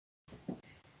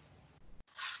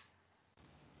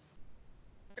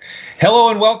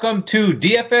Hello and welcome to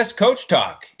DFS Coach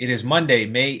Talk. It is Monday,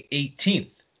 May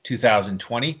 18th,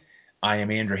 2020. I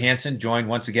am Andrew Hansen, joined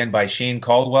once again by Shane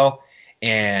Caldwell,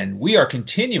 and we are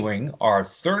continuing our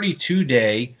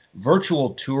 32-day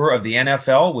virtual tour of the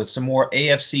NFL with some more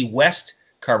AFC West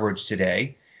coverage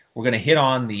today. We're going to hit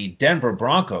on the Denver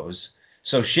Broncos.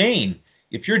 So Shane,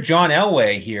 if you're John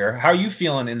Elway here, how are you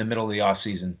feeling in the middle of the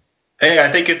offseason? Hey,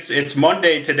 I think it's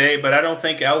Monday today, but I don't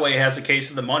think Elway has a case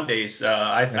of the Mondays.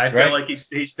 I feel like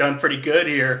he's done pretty good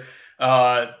here.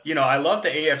 I love the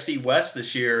AFC West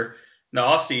this year in the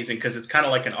offseason because it's kind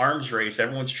of like an arms race.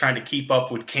 Everyone's trying to keep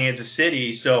up with Kansas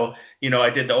City. So, I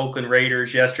did the Oakland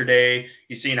Raiders yesterday.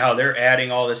 You've seen how they're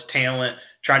adding all this talent,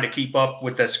 trying to keep up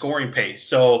with the scoring pace.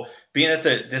 So being that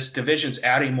this division's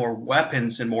adding more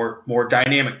weapons and more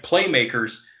dynamic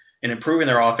playmakers and improving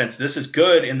their offense, this is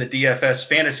good in the DFS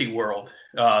fantasy world.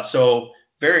 So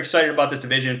very excited about this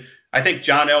division. I think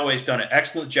John Elway's done an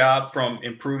excellent job from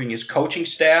improving his coaching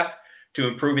staff to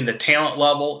improving the talent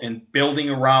level and building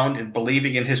around and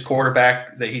believing in his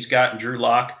quarterback that he's got in Drew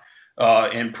Lock,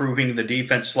 improving the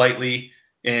defense slightly.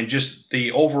 And just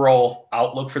the overall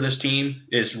outlook for this team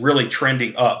is really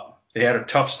trending up. They had a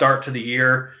tough start to the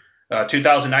year.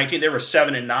 2019, they were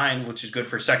 7-9, which is good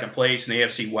for second place in the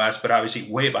AFC West, but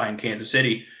obviously way behind Kansas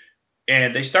City.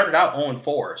 And they started out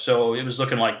 0-4, so it was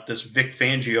looking like this Vic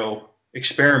Fangio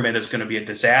experiment is going to be a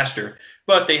disaster.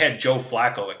 But they had Joe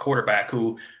Flacco at quarterback,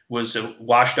 who was a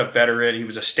washed-up veteran. He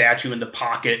was a statue in the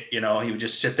pocket. He would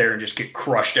just sit there and just get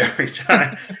crushed every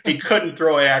time. He couldn't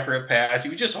throw an accurate pass. He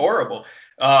was just horrible.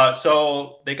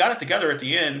 So they got it together at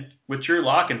the end with Drew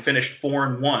Lock and finished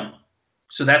 4-1.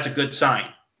 So that's a good sign.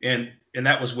 And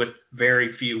that was with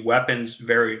very few weapons,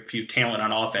 very few talent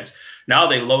on offense. Now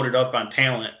they loaded up on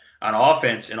talent on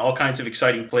offense and all kinds of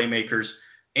exciting playmakers.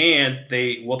 And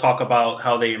we'll talk about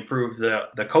how they improve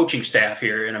the coaching staff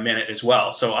here in a minute as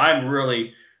well. So I'm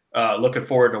really looking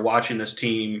forward to watching this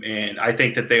team, and I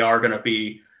think that they are going to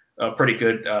be a pretty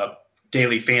good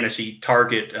daily fantasy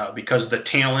target because of the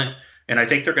talent. And I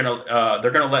think they're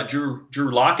gonna let Drew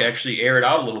Lock actually air it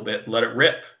out a little bit, let it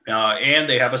rip. And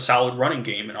they have a solid running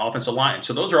game and offensive line.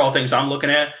 So those are all things I'm looking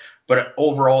at. But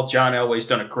overall, John Elway's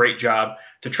done a great job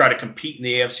to try to compete in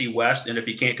the AFC West. And if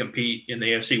he can't compete in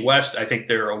the AFC West, I think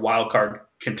they're a wild card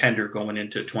contender going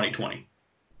into 2020.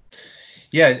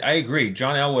 Yeah, I agree.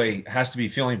 John Elway has to be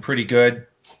feeling pretty good,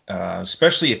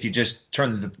 especially if you just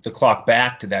turn the clock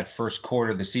back to that first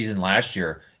quarter of the season last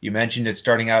year. You mentioned it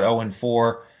starting out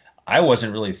 0-4. I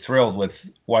wasn't really thrilled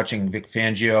with watching Vic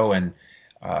Fangio and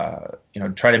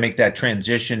try to make that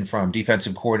transition from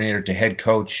defensive coordinator to head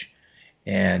coach,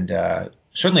 and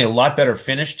certainly a lot better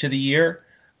finish to the year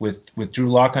with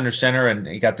Drew Lock under center, and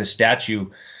he got the statue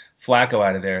Flacco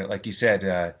out of there. Like you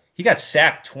said, he got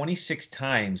sacked 26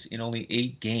 times in only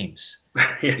 8 games.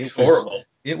 It's horrible.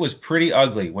 It was pretty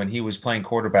ugly when he was playing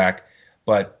quarterback,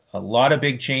 but a lot of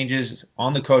big changes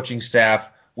on the coaching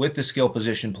staff with the skill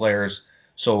position players.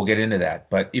 So we'll get into that.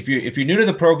 But if you're new to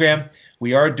the program,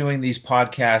 we are doing these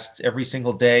podcasts every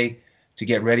single day to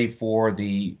get ready for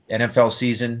the NFL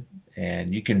season.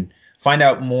 And you can find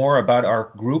out more about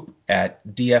our group at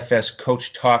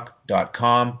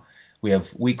dfscoachtalk.com. We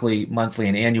have weekly, monthly,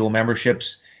 and annual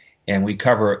memberships, and we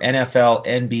cover NFL,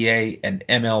 NBA, and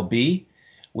MLB.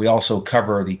 We also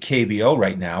cover the KBO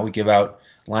right now. We give out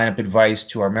lineup advice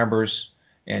to our members.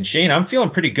 And Shane, I'm feeling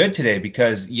pretty good today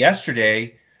because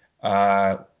yesterday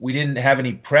we didn't have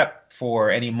any prep for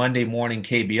any Monday morning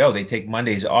KBO. They take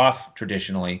Mondays off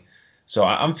traditionally. So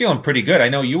I'm feeling pretty good. I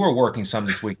know you were working some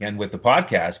this weekend with the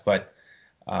podcast, but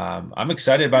I'm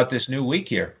excited about this new week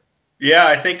here. Yeah,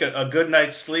 I think a good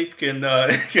night's sleep can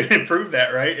improve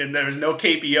that, right? And there's no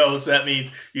KBO, so that means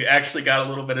you actually got a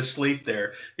little bit of sleep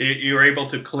there. You were able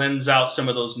to cleanse out some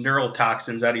of those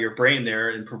neurotoxins out of your brain there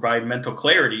and provide mental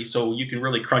clarity so you can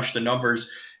really crunch the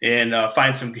numbers and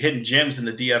find some hidden gems in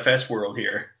the DFS world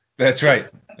here. That's right.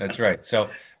 So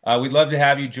we'd love to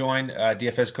have you join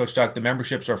DFS Coach Talk. The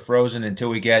memberships are frozen until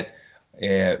we get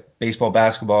baseball,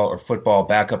 basketball, or football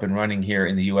back up and running here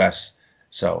in the U.S.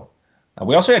 So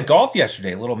we also had golf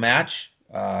yesterday, a little match.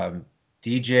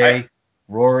 DJ,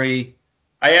 Rory.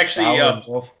 I actually,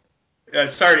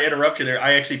 sorry to interrupt you there.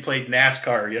 I actually played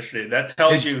NASCAR yesterday. That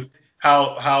tells you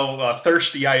how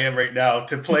thirsty I am right now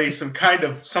to play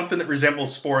something that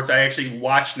resembles sports. I actually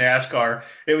watched NASCAR.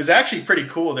 It was actually pretty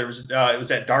cool. It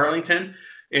was at Darlington,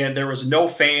 and there was no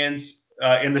fans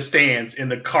in the stands,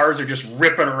 and the cars are just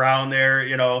ripping around there,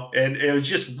 and it was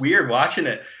just weird watching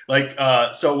it.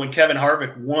 So when Kevin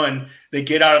Harvick won, they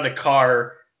get out of the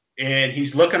car and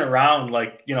he's looking around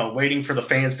like, waiting for the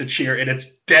fans to cheer, and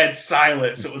it's dead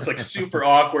silent. So it was like super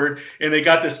awkward. And they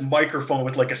got this microphone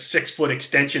with like a 6-foot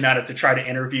extension on it to try to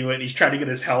interview it. And he's trying to get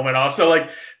his helmet off. So like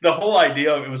the whole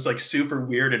idea of it was like super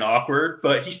weird and awkward,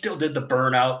 but he still did the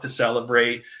burnout to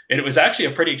celebrate. And it was actually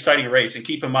a pretty exciting race. And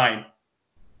keep in mind,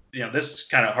 this is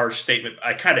kind of a harsh statement.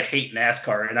 I kind of hate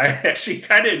NASCAR, and I actually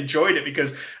kind of enjoyed it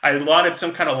because I wanted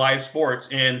some kind of live sports,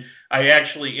 and I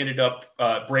actually ended up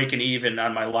breaking even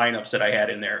on my lineups that I had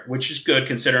in there, which is good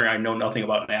considering I know nothing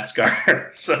about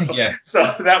NASCAR. So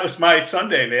that was my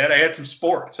Sunday, man. I had some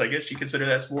sports. I guess you consider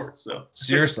that sports. So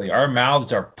seriously, our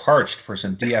mouths are parched for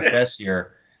some DFS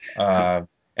here.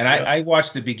 I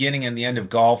watched the beginning and the end of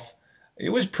golf. It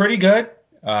was pretty good.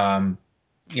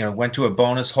 Went to a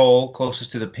bonus hole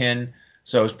closest to the pin,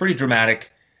 so it was pretty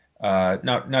dramatic. Not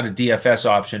a DFS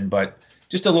option, but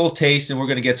just a little taste, and we're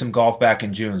going to get some golf back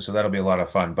in June, so that'll be a lot of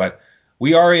fun. But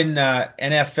we are in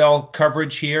NFL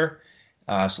coverage here,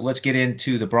 so let's get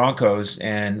into the Broncos,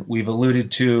 and we've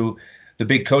alluded to the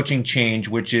big coaching change,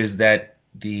 which is that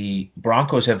the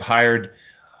Broncos have hired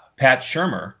Pat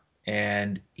Shurmur,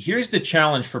 and here's the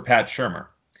challenge for Pat Shurmur.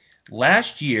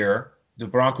 Last year, the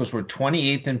Broncos were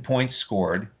 28th in points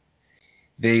scored.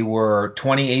 They were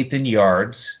 28th in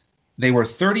yards. They were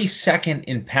 32nd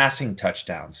in passing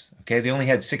touchdowns. Okay, they only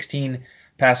had 16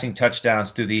 passing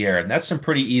touchdowns through the air, and that's some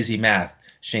pretty easy math,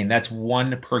 Shane. That's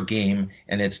one per game,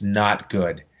 and it's not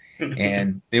good.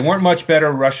 And they weren't much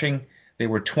better rushing. They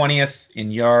were 20th in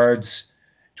yards,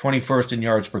 21st in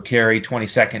yards per carry,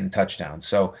 22nd in touchdowns.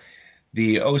 So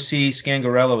the OC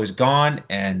Scangarello is gone,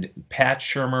 and Pat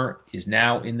Shurmur is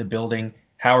now in the building.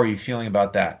 How are you feeling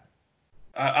about that?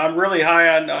 I'm really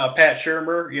high on Pat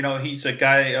Shurmur. He's a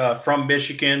guy from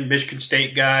Michigan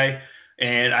State guy,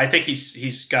 and I think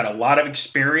he's got a lot of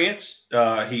experience.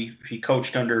 He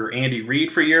coached under Andy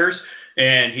Reid for years,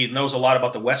 and he knows a lot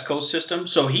about the West Coast system.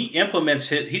 So he's going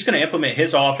to implement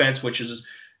his offense, which is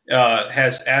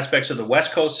has aspects of the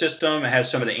West Coast system. It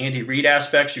has some of the Andy Reid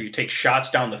aspects where you take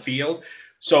shots down the field.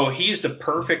 So he's the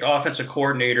perfect offensive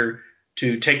coordinator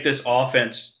to take this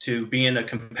offense to being a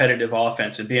competitive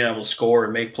offense and being able to score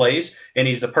and make plays. And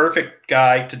he's the perfect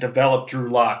guy to develop Drew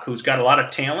Lock, who's got a lot of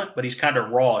talent, but he's kind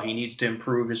of raw. He needs to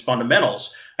improve his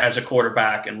fundamentals as a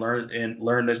quarterback and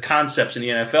learn the concepts in the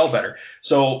NFL better.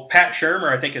 So Pat Shurmur,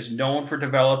 I think, is known for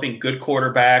developing good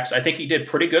quarterbacks. I think he did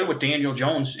pretty good with Daniel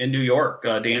Jones in New York.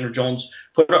 Daniel Jones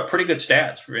put up pretty good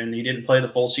stats, and he didn't play the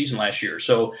full season last year.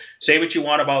 So say what you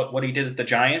want about what he did at the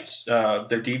Giants.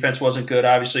 Their defense wasn't good,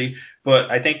 obviously,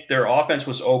 but I think their offense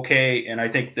was okay, and I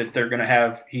think that they're going to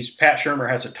have – Pat Shurmur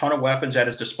has a ton of weapons at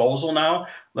his disposal now.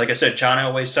 Like I said, John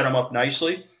Elway set him up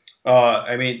nicely.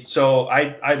 So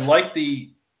I like the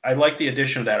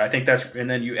addition of that. I think that's – and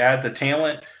then you add the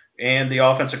talent and the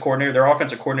offensive coordinator. Their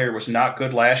offensive coordinator was not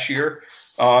good last year.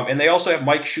 And they also have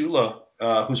Mike Shula,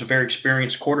 who's a very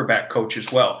experienced quarterback coach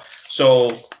as well.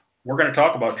 So we're going to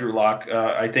talk about Drew Lock.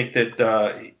 I think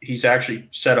that he's actually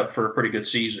set up for a pretty good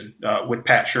season with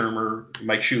Pat Shurmur,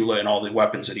 Mike Shula, and all the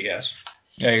weapons that he has.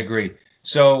 I agree.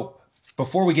 So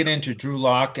before we get into Drew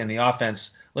Lock and the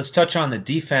offense, let's touch on the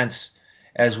defense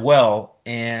as well.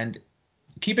 And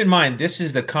keep in mind, this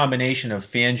is the combination of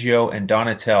Fangio and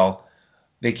Donatell.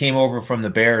 They came over from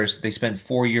the Bears. They spent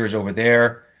 4 years over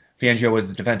there. Fangio was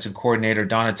the defensive coordinator.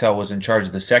 Donatell was in charge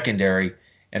of the secondary,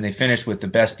 and they finished with the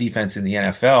best defense in the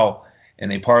NFL,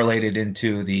 and they parlayed it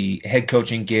into the head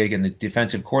coaching gig and the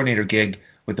defensive coordinator gig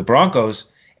with the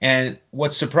Broncos. And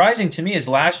what's surprising to me is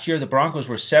last year the Broncos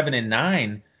were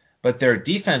 7-9, but their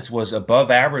defense was above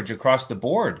average across the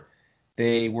board.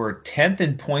 They were 10th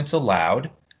in points allowed,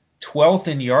 12th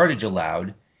in yardage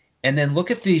allowed, and then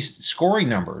look at these scoring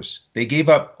numbers. They gave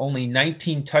up only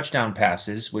 19 touchdown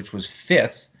passes, which was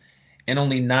 5th, and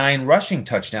only 9 rushing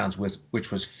touchdowns,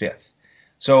 which was 5th.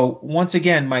 So once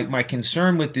again, my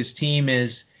concern with this team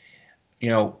is,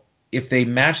 if they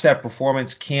match that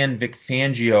performance, can Vic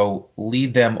Fangio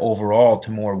lead them overall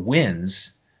to more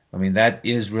wins? I mean, that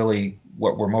is really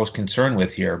what we're most concerned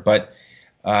with here. But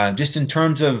just in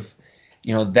terms of,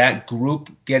 that group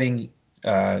getting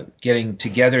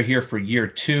together here for year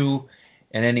 2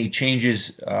 and any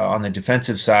changes on the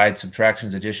defensive side,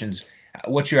 subtractions, additions,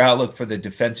 what's your outlook for the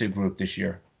defensive group this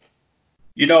year?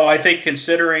 I think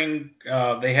considering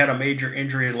they had a major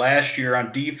injury last year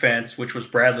on defense, which was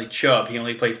Bradley Chubb, he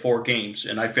only played 4 games,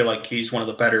 and I feel like he's one of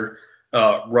the better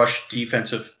rush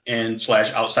defensive end /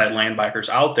 outside linebackers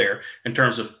out there in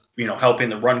terms of helping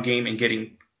the run game and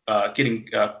getting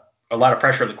a lot of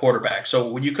pressure on the quarterback. So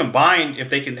when you combine, if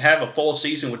they can have a full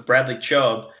season with Bradley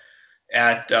Chubb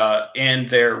and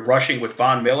their rushing with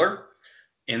Von Miller,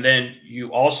 And then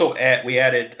we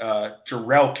added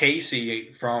Jarrell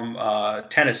Casey from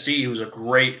Tennessee, who's a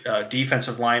great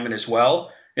defensive lineman as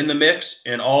well in the mix.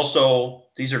 And also,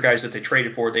 these are guys that they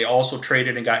traded for. They also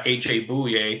traded and got A.J.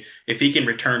 Bouye. If he can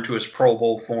return to his Pro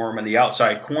Bowl form and the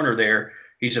outside corner there,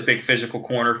 he's a big physical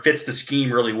corner, fits the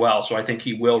scheme really well. So I think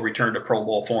he will return to Pro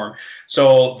Bowl form.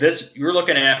 So you're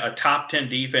looking at a top 10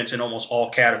 defense in almost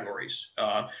all categories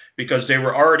because they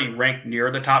were already ranked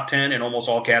near the top 10 in almost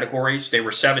all categories. They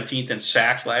were 17th in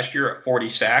sacks last year at 40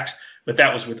 sacks, but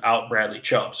that was without Bradley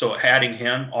Chubb. So adding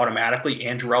him automatically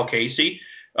and Jarrell Casey,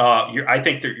 I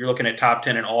think that you're looking at top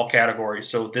 10 in all categories.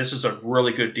 So this is a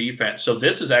really good defense. So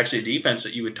this is actually a defense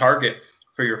that you would target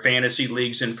for your fantasy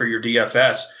leagues and for your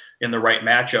DFS. In the right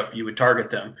matchup, you would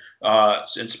target them,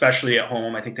 especially at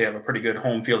home. I think they have a pretty good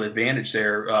home field advantage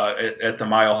there at the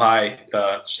Mile High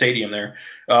Stadium there.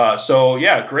 So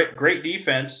yeah, great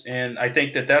defense, and I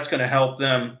think that that's going to help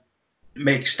them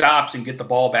make stops and get the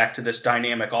ball back to this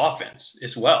dynamic offense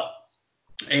as well.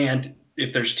 And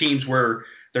if there's teams where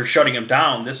they're shutting him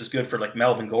down, this is good for like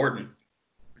Melvin Gordon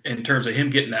in terms of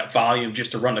him getting that volume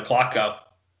just to run the clock out.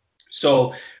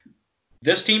 So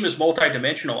this team is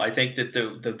multidimensional. I think that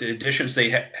the additions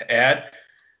they add,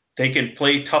 they can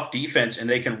play tough defense and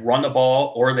they can run the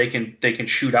ball, or they can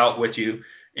shoot out with you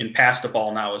and pass the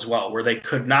ball now as well, where they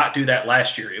could not do that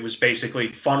last year. It was basically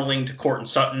funneling to Courtland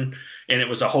Sutton, and it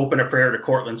was a hope and a prayer to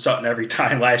Courtland Sutton every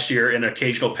time last year, and an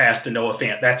occasional pass to Noah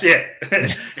Fant. That's it.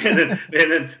 and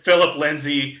then Philip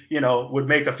Lindsay, would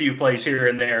make a few plays here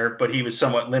and there, but he was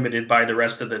somewhat limited by the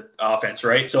rest of the offense,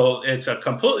 right? So it's a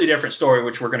completely different story,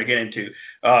 which we're going to get into.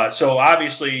 So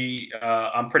obviously,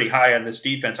 I'm pretty high on this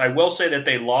defense. I will say that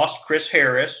they lost Chris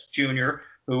Harris Jr.,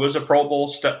 who was a Pro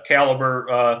Bowl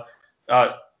caliber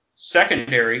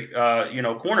secondary,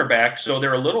 cornerback. So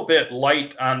they're a little bit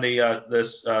light on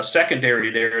the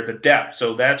secondary there, the depth.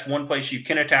 So that's one place you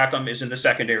can attack them is in the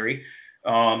secondary.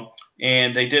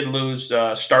 And they did lose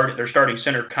their starting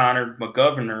center Connor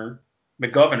McGovern,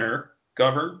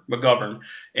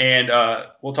 and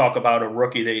we'll talk about a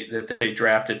rookie that they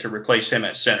drafted to replace him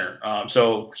at center.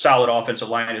 So solid offensive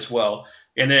line as well.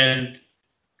 And then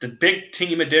the big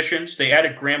team additions, they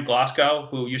added Graham Glasgow,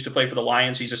 who used to play for the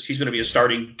Lions. He's going to be a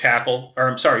starting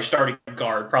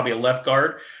guard, probably a left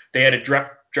guard. They added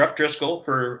Jeff Driscoll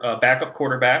for backup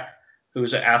quarterback,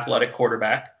 who's an athletic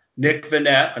quarterback. Nick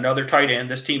Vannett, another tight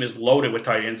end. This team is loaded with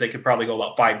tight ends. They could probably go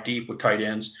about 5 deep with tight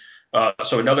ends.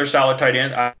 So another solid tight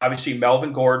end. Obviously,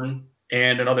 Melvin Gordon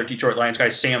and another Detroit Lions guy,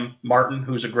 Sam Martin,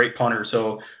 who's a great punter.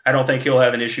 So I don't think he'll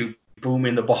have an issue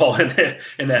booming the ball in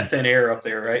that thin air up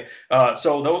there, right?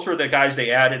 So those were the guys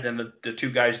they added, and the two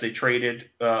guys they traded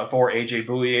for, A.J.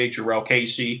 Bouye, Jarrell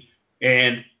Casey,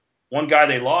 and one guy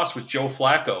they lost was Joe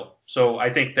Flacco. So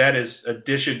I think that is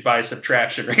addition by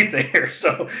subtraction right there.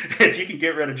 So if you can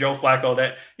get rid of Joe Flacco,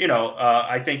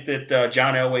 I think that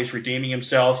John Elway's redeeming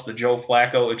himself. The Joe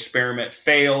Flacco experiment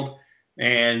failed,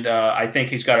 and I think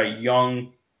he's got a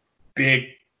young, big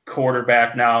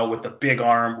quarterback now with a big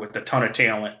arm with a ton of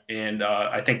talent, and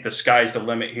I think the sky's the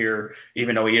limit here,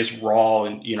 even though he is raw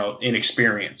and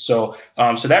inexperienced. So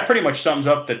that pretty much sums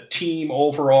up the team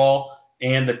overall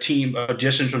and the team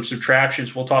additions and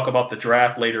subtractions. We'll talk about the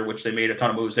draft later, which they made a ton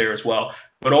of moves there as well.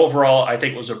 But overall, I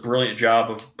think it was a brilliant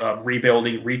job of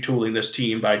rebuilding, retooling this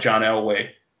team by John Elway.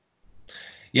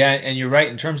 Yeah, and you're right.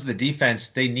 In terms of the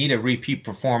defense, they need a repeat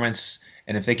performance,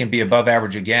 and if they can be above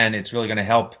average again, it's really going to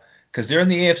help, because they're in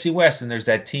the AFC West, and there's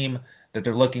that team that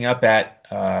they're looking up at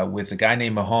with a guy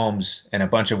named Mahomes and a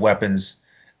bunch of weapons.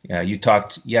 You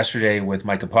talked yesterday with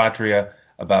Micah Patria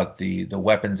about the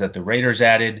weapons that the Raiders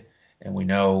added, and we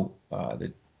know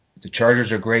that the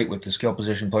Chargers are great with the skill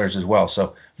position players as well.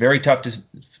 So very tough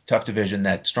division.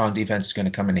 That strong defense is going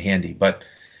to come in handy. But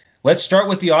let's start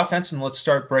with the offense, and let's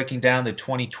start breaking down the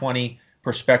 2020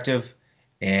 perspective.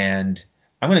 And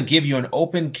I'm going to give you an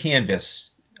open canvas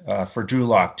for Drew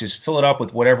Lock. Just fill it up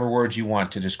with whatever words you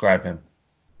want to describe him.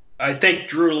 I think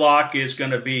Drew Lock is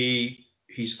going to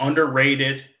he's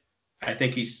underrated. I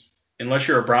think unless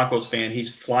you're a Broncos fan,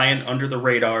 he's flying under the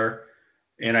radar.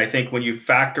 And I think when you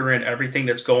factor in everything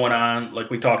that's going on, like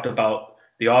we talked about,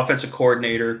 the offensive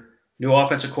coordinator, new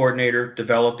offensive coordinator,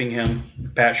 developing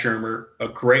him, Pat Shurmur, a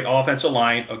great offensive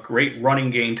line, a great running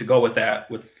game to go with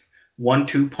that, with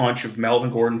 1-2 punch of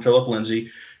Melvin Gordon, Philip Lindsay.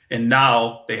 And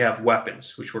now they have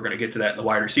weapons, which we're going to get to that in the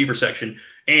wide receiver section,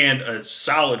 and a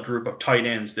solid group of tight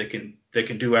ends that can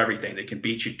do everything. They can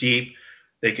beat you deep.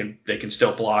 They can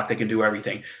still block. They can do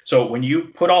everything. So when you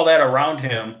put all that around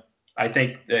him, I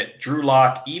think that Drew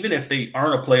Lock, even if they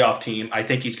aren't a playoff team, I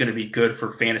think he's going to be good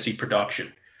for fantasy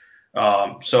production.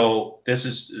 So this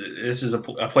is a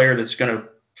player that's going to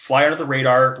fly under the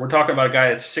radar. We're talking about a guy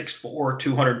that's 6'4",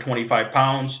 225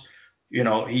 pounds.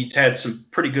 He's had some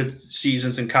pretty good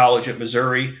seasons in college at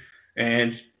Missouri.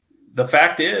 And the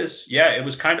fact is, yeah, it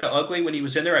was kind of ugly when he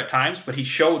was in there at times, but he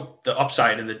showed the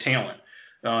upside and the talent.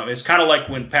 It's kind of like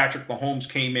when Patrick Mahomes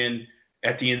came in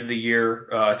at the end of the year,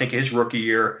 I think his rookie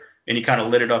year, and he kind of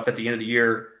lit it up at the end of the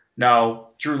year. Now,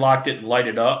 Drew Lock didn't light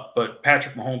it up, but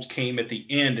Patrick Mahomes came at the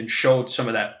end and showed some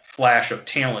of that flash of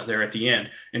talent there at the end.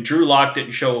 And Drew Lock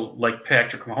didn't show like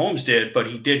Patrick Mahomes did, but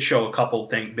he did show a couple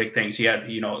big things. He had,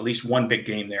 at least one big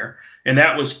game there. And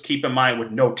that was, keep in mind,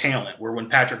 with no talent, where when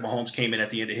Patrick Mahomes came in at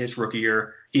the end of his rookie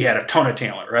year, he had a ton of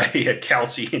talent, right? He had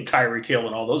Kelce and Tyreek Hill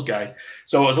and all those guys.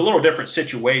 So it was a little different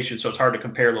situation. So it's hard to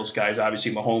compare those guys.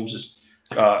 Obviously, Mahomes is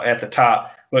at the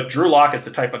top. But Drew Lock is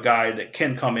the type of guy that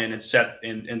can come in and set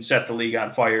the league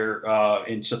on fire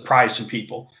and surprise some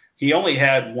people. He only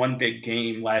had one big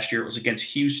game last year. It was against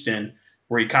Houston,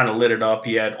 where he kind of lit it up.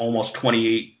 He had almost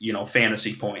 28,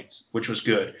 fantasy points, which was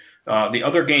good. The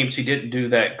other games he didn't do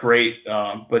that great,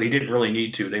 but he didn't really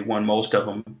need to. They won most of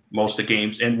the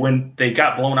games. And when they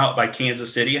got blown out by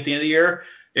Kansas City at the end of the year,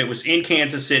 it was in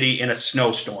Kansas City in a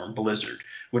snowstorm blizzard,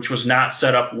 which was not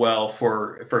set up well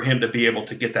for him to be able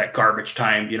to get that garbage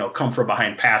time, come from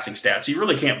behind passing stats. You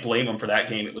really can't blame him for that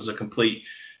game. It was a complete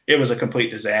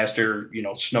disaster,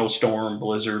 snowstorm,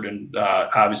 blizzard, and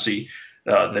obviously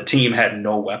the team had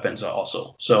no weapons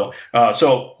also. So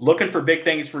looking for big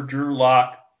things for Drew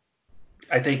Lock.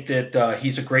 I think that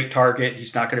he's a great target.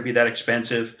 He's not going to be that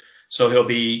expensive. So he'll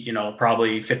be,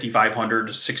 probably 5,500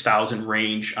 to 6,000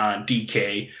 range on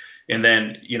DK. And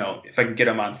then, if I can get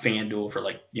him on FanDuel for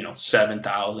like,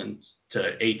 7,000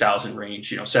 to 8,000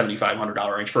 range,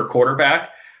 $7,500 range for a quarterback,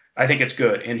 I think it's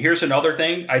good. And here's another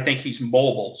thing. I think he's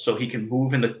mobile, so he can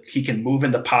move in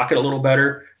the pocket a little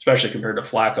better, especially compared to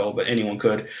Flacco, but anyone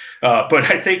could. But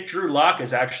I think Drew Lock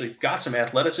has actually got some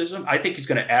athleticism. I think he's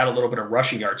going to add a little bit of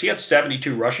rushing yards. He had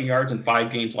 72 rushing yards in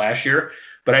 5 games last year,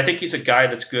 but I think he's a guy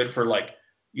that's good for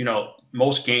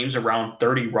most games around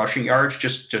 30 rushing yards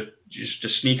just to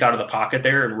sneak out of the pocket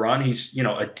there and run. He's,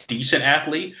 a decent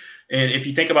athlete. And if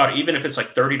you think about it, even if it's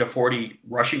like 30 to 40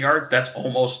 rushing yards, that's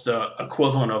almost the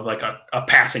equivalent of like a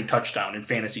passing touchdown in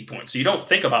fantasy points. So you don't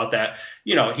think about that.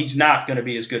 He's not going to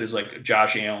be as good as like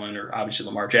Josh Allen or obviously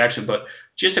Lamar Jackson, but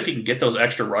just if he can get those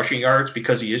extra rushing yards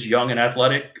because he is young and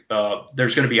athletic,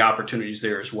 there's going to be opportunities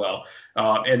there as well.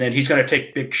 And then he's going to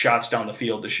take big shots down the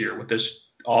field this year with this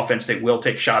offense. They will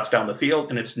take shots down the field,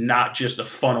 and it's not just a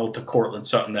funnel to Courtland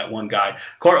Sutton, that one guy.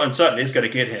 Courtland Sutton is going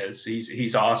to get his.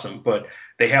 He's awesome, but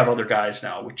they have other guys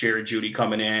now with Jerry Jeudy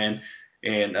coming in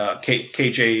and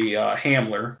KJ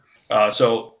Hamler.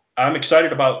 So I'm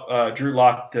excited about Drew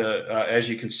Lock, as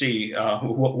you can see.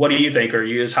 What do you think? Are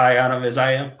you as high on him as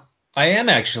I am? I am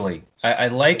actually. I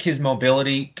like his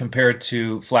mobility compared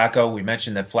to Flacco. We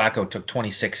mentioned that Flacco took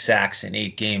 26 sacks in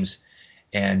 8 games.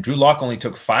 And Drew Lock only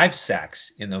took 5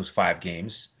 sacks in those 5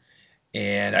 games.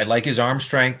 And I like his arm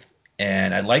strength,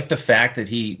 and I like the fact that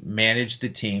he managed the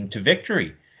team to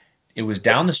victory. It was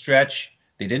down the stretch.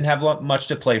 They didn't have much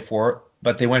to play for,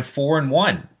 but they went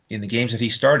 4-1 in the games that he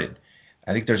started.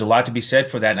 I think there's a lot to be said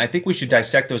for that, and I think we should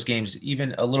dissect those games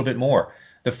even a little bit more.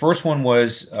 The first one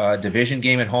was a division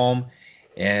game at home,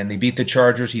 and they beat the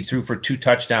Chargers. He threw for 2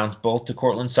 touchdowns, both to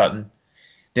Courtland Sutton.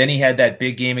 Then he had that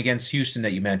big game against Houston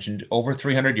that you mentioned, over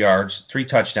 300 yards, 3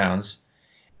 touchdowns.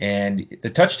 And the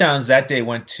touchdowns that day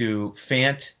went to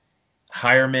Fant,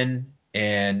 Hireman,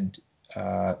 and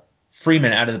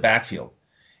Freeman out of the backfield.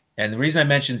 And the reason I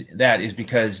mentioned that is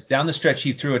because down the stretch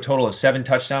he threw a total of 7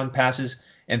 touchdown passes,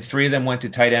 and 3 of them went to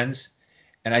tight ends.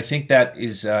 And I think that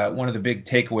is one of the big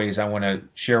takeaways I want to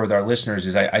share with our listeners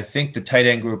is I think the tight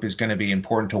end group is going to be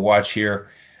important to watch here.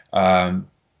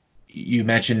 You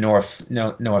mentioned Noah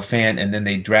Fant, and then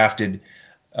they drafted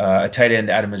a tight end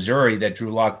out of Missouri that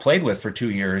Drew Lock played with for 2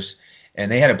 years, and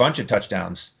they had a bunch of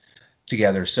touchdowns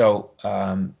together. So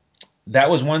that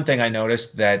was one thing I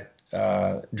noticed, that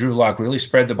Drew Lock really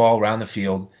spread the ball around the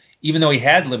field, even though he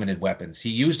had limited weapons.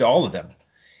 He used all of them.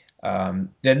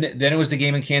 Then it was the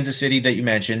game in Kansas City that you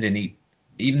mentioned, and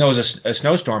even though it was a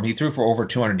snowstorm, he threw for over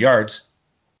 200 yards,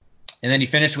 and then he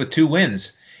finished with 2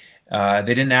 wins. They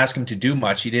didn't ask him to do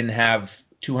much. He didn't have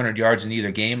 200 yards in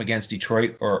either game against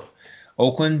Detroit or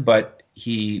Oakland, but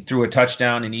he threw a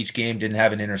touchdown in each game, didn't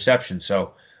have an interception.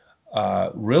 So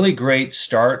really great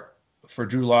start for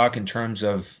Drew Lock in terms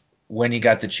of when he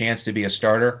got the chance to be a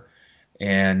starter.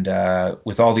 And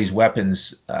with all these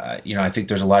weapons, I think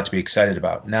there's a lot to be excited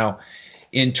about. Now,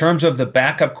 in terms of the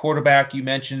backup quarterback, you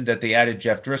mentioned that they added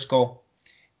Jeff Driscoll,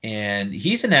 and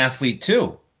he's an athlete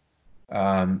too.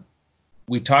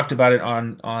 we talked about it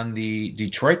on the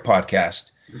Detroit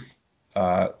podcast.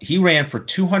 He ran for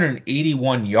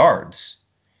 281 yards,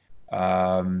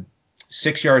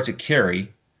 6 yards a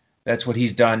carry. That's what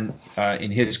he's done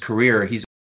in his career. He's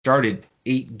started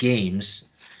 8 games.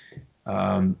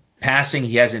 Passing,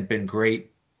 he hasn't been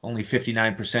great. Only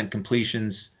 59%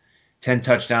 completions, 10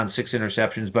 touchdowns, 6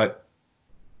 interceptions. But,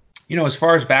 as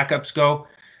far as backups go,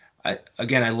 I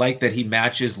like that he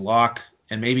matches Locke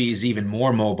and maybe is even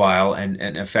more mobile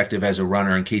and effective as a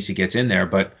runner in case he gets in there.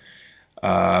 But,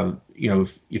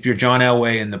 if you're John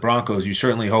Elway and the Broncos, you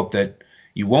certainly hope that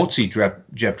you won't see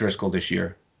Jeff Driscoll this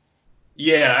year.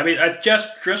 Yeah, I mean,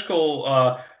 Jeff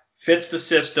Driscoll fits the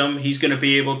system. He's going to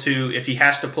be able to, if he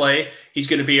has to play, he's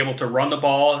going to be able to run the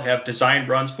ball, have designed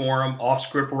runs for him,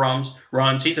 off-script runs.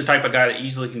 He's the type of guy that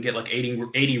easily can get like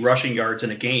 80 rushing yards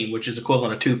in a game, which is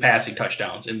equivalent of 2 passing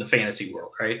touchdowns in the fantasy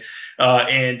world, right?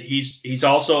 And he's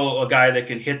also a guy that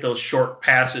can hit those short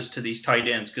passes to these tight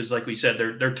ends because, like we said,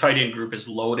 their tight end group is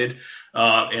loaded,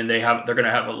 and they're going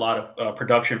to have a lot of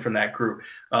production from that group.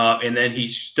 And then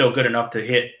he's still good enough to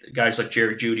hit guys like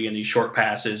Jerry Jeudy in these short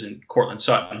passes and Cortland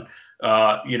Sutton.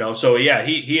 So yeah,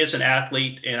 he is an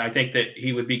athlete, and I think that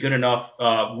he would be good enough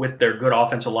with their good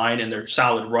offensive line and their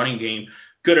solid running game,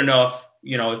 good enough,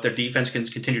 if their defense can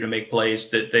continue to make plays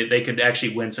that they could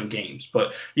actually win some games.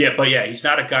 But yeah, he's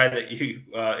not a guy that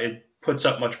it puts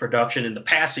up much production in the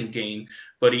passing game,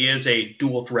 but he is a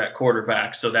dual threat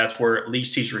quarterback, so that's where at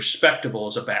least he's respectable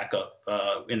as a backup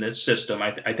in this system.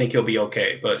 I think he'll be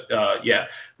okay. But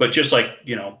but just like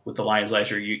with the Lions last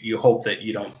year, you hope that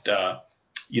you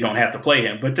don't have to play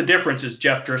him. But the difference is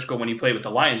Jeff Driscoll, when he played with the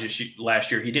Lions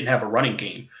last year, he didn't have a running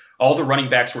game. All the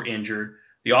running backs were injured.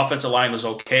 The offensive line was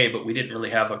okay, but we didn't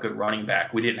really have a good running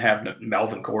back. We didn't have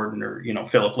Melvin Gordon or,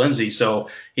 Philip Lindsay. So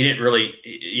he didn't really,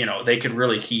 they could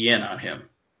really key in on him.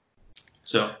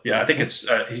 So, yeah, I think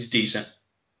he's decent.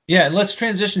 Yeah, and let's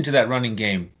transition to that running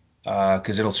game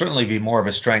because it'll certainly be more of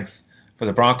a strength for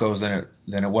the Broncos than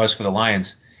it was for the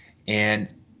Lions.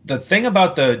 And the thing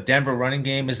about the Denver running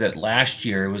game is that last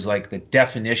year it was like the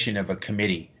definition of a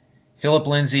committee. Philip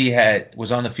Lindsay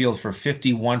was on the field for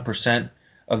 51%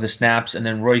 of the snaps, and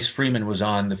then Royce Freeman was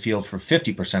on the field for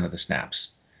 50% of the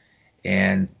snaps.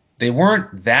 And they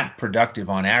weren't that productive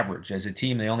on average. As a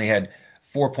team, they only had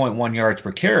 4.1 yards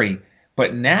per carry.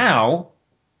 But now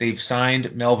they've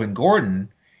signed Melvin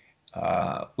Gordon,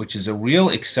 which is a real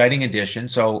exciting addition.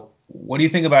 So what do you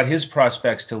think about his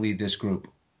prospects to lead this group?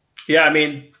 Yeah, I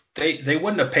mean, they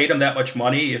wouldn't have paid him that much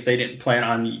money if they didn't plan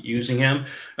on using him.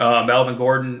 Melvin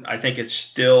Gordon, I think it's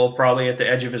still probably at the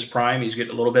edge of his prime. He's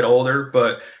getting a little bit older,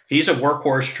 but he's a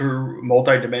workhorse, true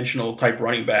multi-dimensional type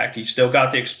running back. He's still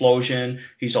got the explosion.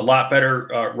 He's a lot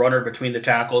better runner between the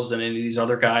tackles than any of these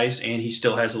other guys, and he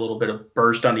still has a little bit of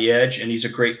burst on the edge, and he's a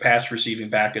great pass receiving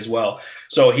back as well.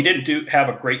 So he didn't have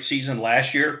a great season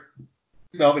last year.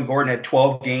 Melvin Gordon had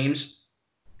 12 games.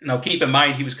 Now, keep in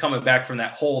mind, he was coming back from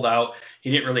that holdout.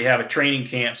 He didn't really have a training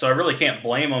camp, so I really can't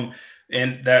blame him.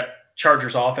 And that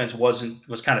Chargers offense was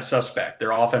kind of suspect.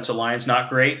 Their offensive line's not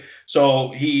great. So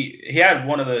he had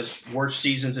one of the worst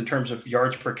seasons in terms of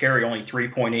yards per carry, only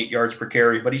 3.8 yards per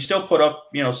carry, but he still put up,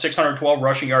 612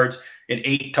 rushing yards and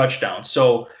 8 touchdowns.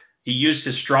 So he used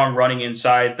his strong running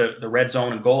inside the red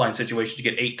zone and goal line situation to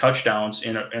get 8 touchdowns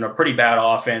in a pretty bad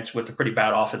offense with a pretty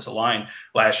bad offensive line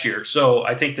last year. So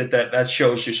I think that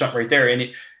shows you something right there.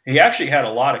 And he actually had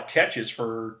a lot of catches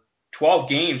for 12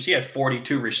 games. He had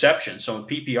 42 receptions. So in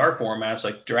PPR formats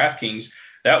like DraftKings,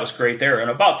 that was great there. And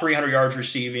about 300 yards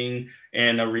receiving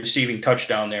and a receiving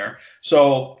touchdown there.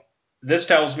 So this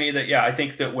tells me that, I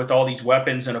think that with all these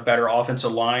weapons and a better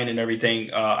offensive line and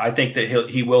everything, I think that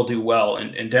he will do well.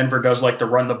 And Denver does like to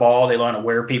run the ball. They want to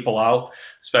wear people out,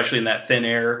 especially in that thin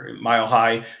air, mile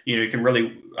high. You can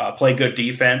really play good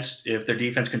defense. If their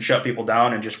defense can shut people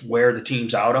down and just wear the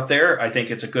teams out up there, I think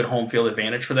it's a good home field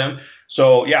advantage for them.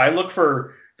 So, I look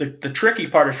for the tricky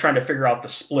part is trying to figure out the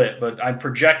split, but I'm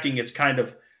projecting it's kind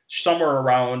of somewhere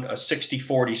around a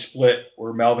 60-40 split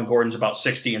where Melvin Gordon's about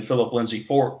 60 and Philip Lindsay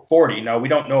 40. Now, we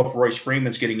don't know if Royce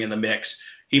Freeman's getting in the mix.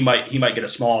 He might get a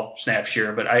small snap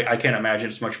share, but I can't imagine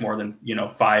it's much more than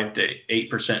 5 to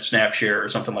 8% snap share or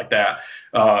something like that.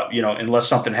 Unless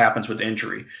something happens with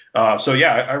injury.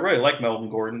 I really like Melvin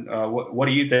Gordon. What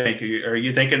do you think? Are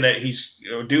you thinking that he's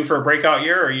due for a breakout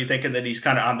year, or are you thinking that he's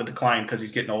kind of on the decline because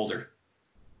he's getting older?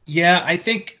 Yeah, I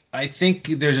think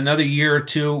there's another year or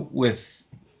two with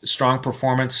strong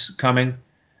performance coming.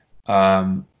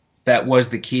 That was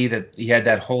the key, that he had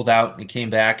that holdout and he came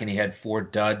back and he had 4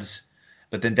 duds.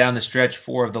 But then down the stretch,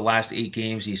 4 of the last 8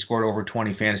 games, he scored over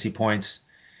 20 fantasy points.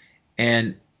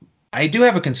 And I do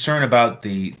have a concern about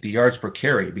the yards per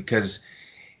carry because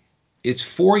it's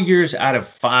 4 years out of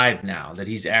 5 now that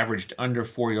he's averaged under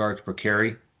 4 yards per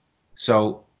carry.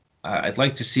 So I'd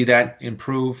like to see that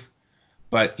improve.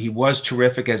 But he was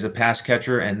terrific as a pass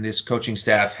catcher, and this coaching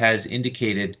staff has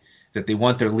indicated that they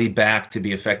want their lead back to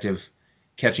be effective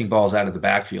catching balls out of the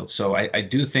backfield. So I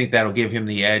do think that'll give him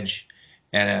the edge,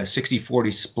 and a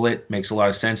 60-40 split makes a lot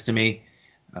of sense to me.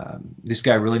 This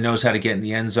guy really knows how to get in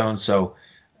the end zone, so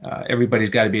everybody's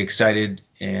got to be excited,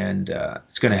 and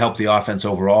it's going to help the offense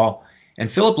overall.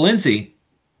 And Phillip Lindsay,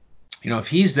 if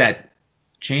he's that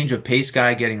change of pace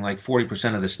guy getting like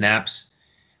 40% of the snaps,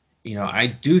 I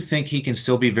do think he can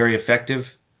still be very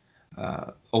effective.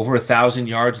 Over 1,000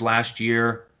 yards last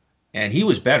year, and he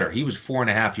was better. He was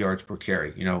 4.5 yards per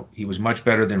carry. He was much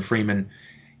better than Freeman.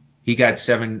 He got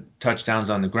 7 touchdowns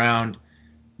on the ground.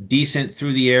 Decent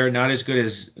through the air, not as good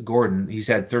as Gordon. He's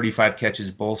had 35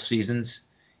 catches both seasons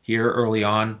here early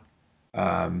on.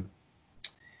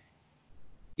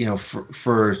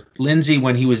 For Lindsay,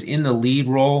 when he was in the lead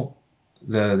role,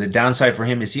 the downside for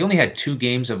him is he only had 2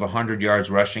 games of 100 yards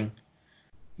rushing,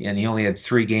 and he only had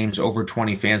 3 games over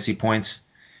 20 fantasy points.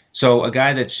 So a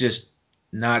guy that's just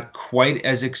not quite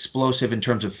as explosive in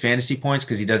terms of fantasy points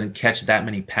because he doesn't catch that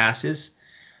many passes.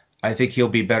 I think he'll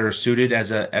be better suited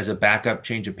as a backup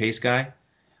change of pace guy.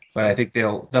 But I think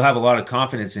they'll have a lot of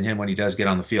confidence in him when he does get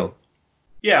on the field.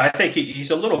 Yeah, I think he's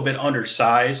a little bit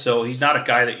undersized, so he's not a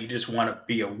guy that you just want to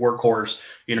be a workhorse.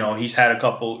 He's had a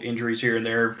couple injuries here and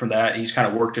there from that. He's kind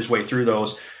of worked his way through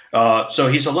those. So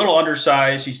he's a little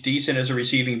undersized. He's decent as a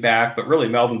receiving back, but really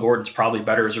Melvin Gordon's probably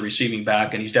better as a receiving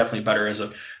back, and he's definitely better as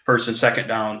a first and second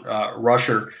down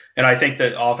rusher. And I think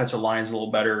that offensive line's a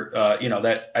little better.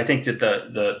 I think that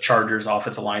the Chargers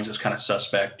offensive line is kind of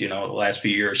suspect, the last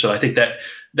few years. So I think that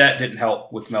didn't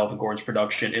help with Melvin Gordon's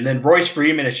production. And then Royce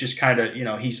Freeman is just kind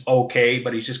of, he's okay,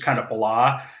 but he's just kind of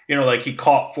blah. Like he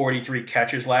caught 43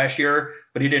 catches last year,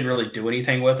 but he didn't really do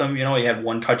anything with them. He had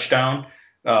 1 touchdown.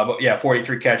 But yeah,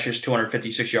 43 catches,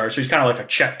 256 yards. So he's kind of like a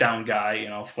check down guy.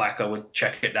 Flacco would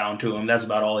check it down to him. That's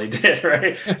about all he did,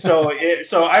 right?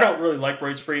 So I don't really like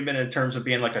Royce Freeman in terms of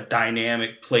being like a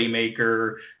dynamic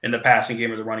playmaker in the passing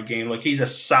game or the running game. Like he's a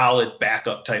solid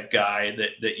backup type guy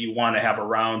that you want to have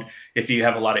around if you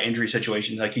have a lot of injury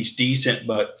situations. Like he's decent,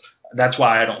 but that's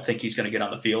why I don't think he's going to get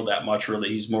on the field that much. Really,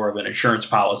 he's more of an insurance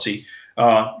policy.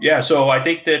 So I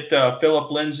think that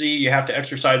Phillip Lindsay, you have to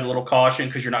exercise a little caution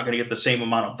because you're not going to get the same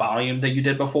amount of volume that you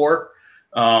did before.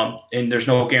 And there's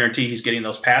no guarantee he's getting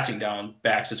those passing down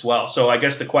backs as well. So I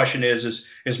guess the question is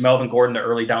Melvin Gordon the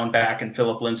early down back and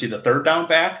Phillip Lindsay the third down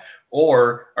back?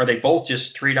 Or are they both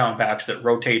just 3 down backs that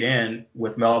rotate in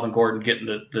with Melvin Gordon getting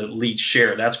the lead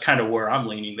share? That's kind of where I'm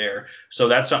leaning there. So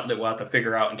that's something that we'll have to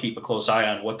figure out and keep a close eye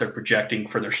on what they're projecting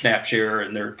for their snap share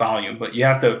and their volume. But you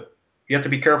have to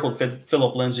be careful with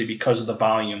Phillip Lindsay because of the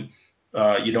volume.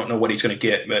 You don't know what he's going to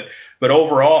get. But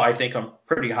overall, I think I'm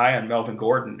pretty high on Melvin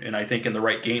Gordon, and I think in the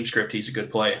right game script, he's a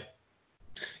good play.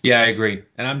 Yeah, I agree.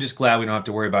 And I'm just glad we don't have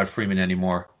to worry about Freeman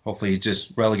anymore. Hopefully he's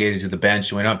just relegated to the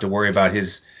bench and we don't have to worry about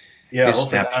his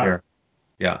snap share.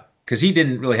 Yeah, because he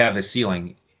didn't really have a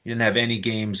ceiling. He didn't have any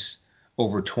games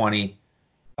over 20.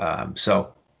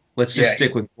 So let's just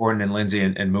stick with Gordon and Lindsay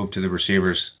and move to the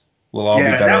receivers. We'll all be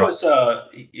better. That was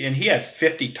and he had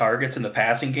 50 targets in the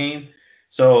passing game.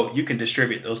 So you can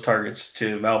distribute those targets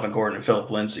to Melvin Gordon and Phillip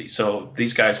Lindsay. So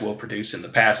these guys will produce in the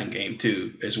passing game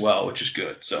too as well, which is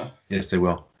good. So yes, they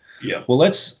will. Yeah. Well,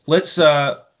 let's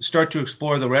start to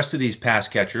explore the rest of these pass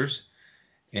catchers,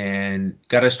 and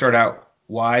got to start out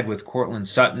wide with Courtland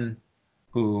Sutton,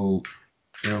 who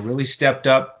really stepped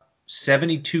up.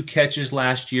 72 catches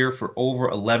last year for over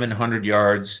 1,100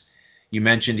 yards. You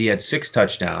mentioned he had 6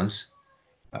 touchdowns.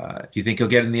 Do you think he'll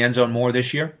get in the end zone more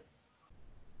this year?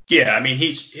 Yeah, I mean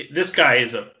this guy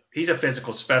is a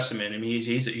physical specimen. I mean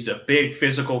he's a big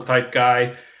physical type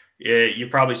guy. You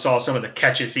probably saw some of the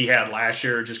catches he had last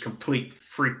year, just complete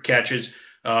freak catches.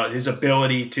 His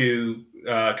ability to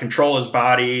control his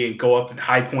body and go up and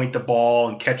high point the ball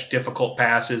and catch difficult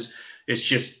passes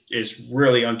is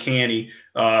really uncanny.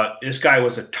 This guy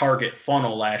was a target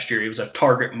funnel last year. He was a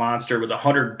target monster with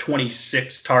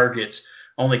 126 targets.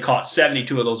 Only caught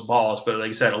 72 of those balls, but like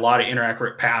I said, a lot of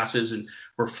inaccurate passes and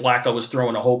where Flacco was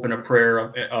throwing a hope and a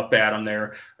prayer up at him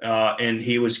there. And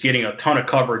he was getting a ton of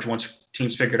coverage once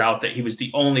teams figured out that he was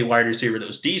the only wide receiver that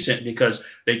was decent because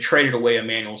they traded away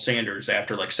Emmanuel Sanders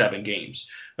after like 7 games.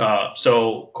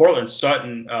 So Courtland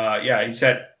Sutton, I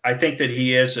think that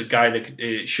he is a guy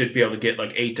that should be able to get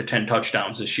like 8 to 10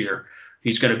 touchdowns this year.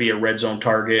 He's going to be a red zone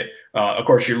target. Of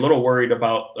course, you're a little worried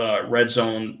about red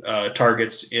zone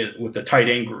targets with the tight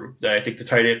end group. I think the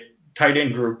tight tight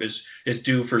end group is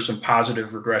due for some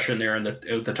positive regression there in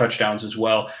the touchdowns as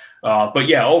well. But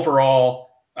yeah, overall,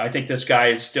 I think this guy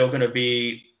is still going to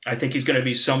be. I think he's going to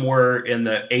be somewhere in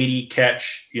the 80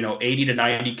 to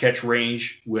 90 catch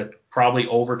range with probably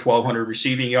over 1,200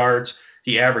 receiving yards.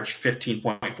 He averaged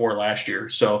 15.4 last year.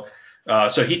 So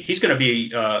he's going to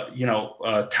be,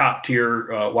 a top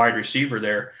tier wide receiver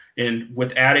there. And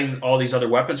with adding all these other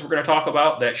weapons we're going to talk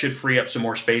about, that should free up some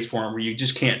more space for him where you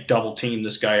just can't double team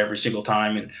this guy every single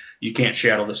time. And you can't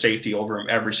shadow the safety over him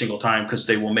every single time because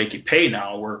they will make you pay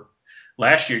now. Where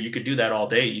last year, you could do that all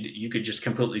day. You could just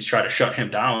completely try to shut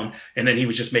him down, and then he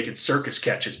was just making circus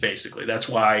catches, basically. That's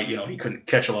why, he couldn't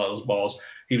catch a lot of those balls.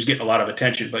 He was getting a lot of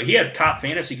attention. But he had top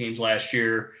fantasy games last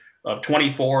year of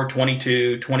 24,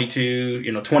 22,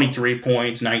 22, 23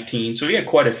 points, 19. So he had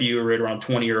quite a few right around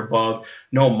 20 or above.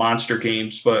 No monster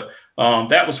games, but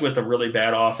that was with a really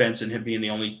bad offense and him being the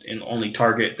only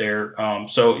target there.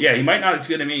 So, yeah, he might not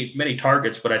get many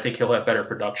targets, but I think he'll have better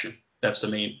production. That's the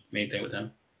main thing with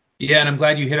him. Yeah, and I'm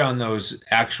glad you hit on those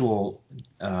actual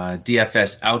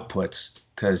DFS outputs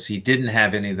because he didn't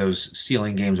have any of those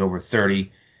ceiling games over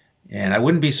 30, and I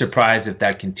wouldn't be surprised if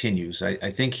that continues. I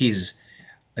think he's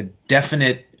a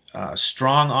definite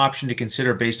strong option to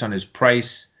consider based on his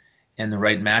price and the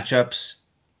right matchups,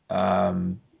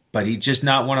 but he's just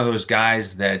not one of those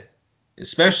guys that,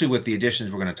 especially with the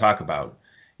additions we're going to talk about,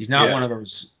 he's not one of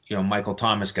those Michael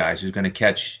Thomas guys who's going to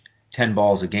catch 10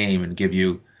 balls a game and give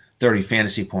you 30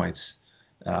 fantasy points.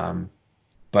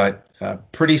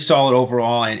 But pretty solid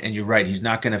overall. And you're right, he's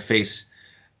not going to face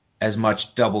as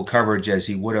much double coverage as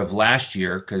he would have last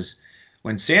year because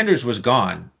when Sanders was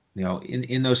gone,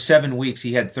 in those 7 weeks,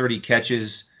 he had 30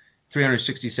 catches,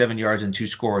 367 yards, and 2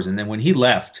 scores. And then when he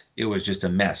left, it was just a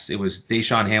mess. It was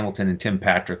Deshaun Hamilton and Tim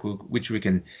Patrick, which we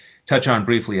can touch on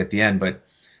briefly at the end. But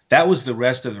that was the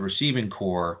rest of the receiving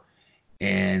core.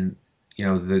 And,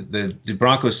 the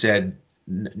Broncos said,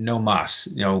 no mas.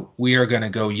 We are going to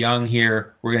go young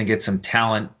here. We're going to get some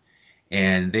talent.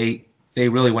 And they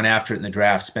really went after it in the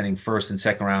draft, spending first and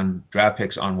second round draft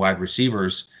picks on wide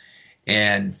receivers.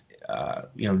 And, I'm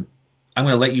going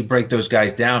to let you break those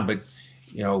guys down. But,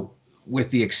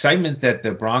 with the excitement that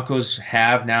the Broncos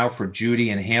have now for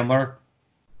Jeudy and Hamler,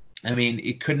 I mean,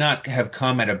 it could not have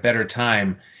come at a better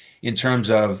time in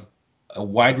terms of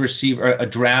a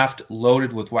draft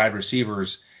loaded with wide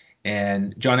receivers.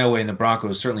 And John Elway and the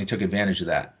Broncos certainly took advantage of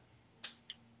that.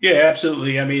 Yeah,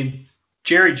 absolutely. I mean,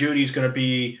 Jerry Jeudy is going to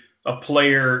be a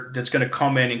player that's going to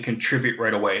come in and contribute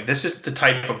right away. This is the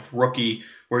type of rookie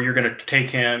where you're going to take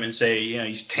him and say,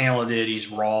 he's talented, he's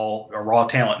raw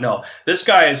talent. No, this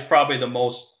guy is probably the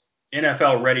most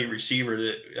NFL-ready receiver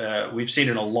that we've seen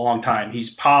in a long time. He's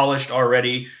polished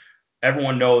already.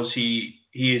 Everyone knows he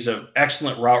is an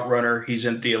excellent route runner. He's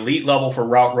at the elite level for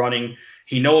route running.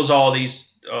 He knows all these.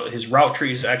 His route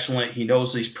tree is excellent. He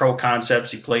knows these pro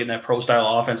concepts. He played in that pro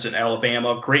style offense in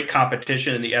Alabama. Great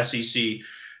competition in the SEC.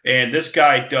 And this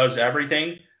guy does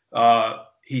everything.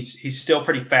 He's still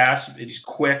pretty fast. He's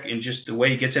quick, and just the way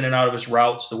he gets in and out of his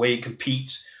routes, the way he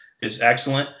competes is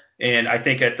excellent. And I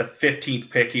think at the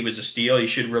 15th pick, he was a steal. He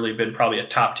should really have been probably a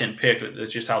top 10 pick.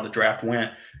 That's just how the draft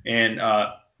went. And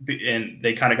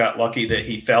they kind of got lucky that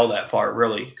he fell that far,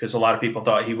 really, because a lot of people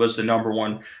thought he was the number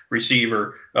one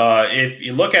receiver. If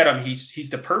you look at him, he's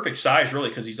the perfect size, really,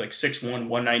 because he's like 6'1",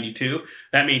 192.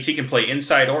 That means he can play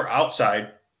inside or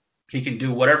outside. He can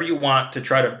do whatever you want to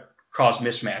try to cause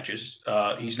mismatches.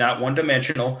 He's not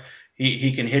one-dimensional.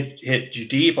 He can hit you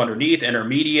deep, underneath,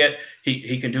 intermediate.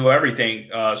 He can do everything.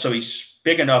 So he's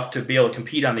big enough to be able to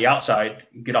compete on the outside,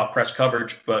 get off press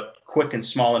coverage, but quick and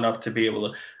small enough to be able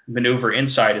to maneuver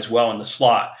inside as well in the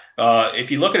slot.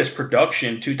 If you look at his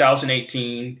production,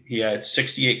 2018, he had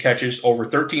 68 catches, over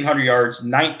 1,300 yards,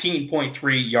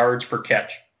 19.3 yards per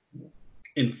catch,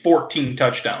 and 14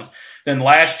 touchdowns. Then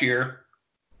last year,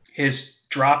 his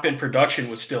drop in production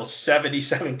was still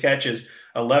 77 catches,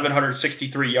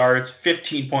 1,163 yards,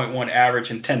 15.1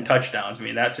 average, and 10 touchdowns. I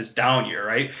mean, that's his down year,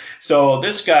 right? So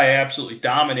this guy absolutely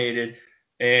dominated.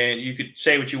 And you could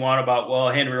say what you want about, well,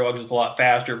 Henry Ruggs is a lot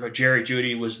faster, but Jerry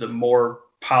Jeudy was the more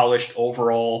polished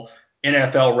overall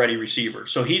NFL-ready receiver.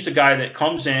 So he's a guy that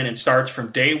comes in and starts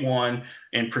from day one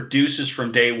and produces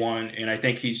from day one. And I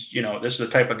think he's, this is the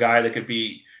type of guy that could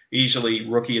be easily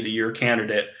Rookie of the Year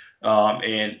candidate.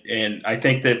 And I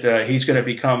think that he's going to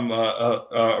become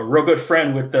a real good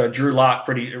friend with Drew Lock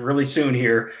really soon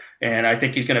here, and I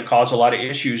think he's going to cause a lot of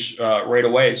issues right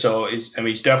away. So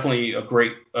he's definitely a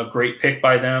great pick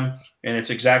by them, and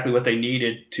it's exactly what they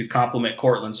needed to complement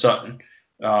Courtland Sutton.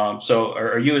 So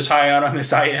are you as high on him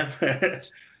as I am?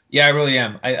 Yeah, I really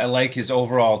am. I like his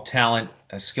overall talent,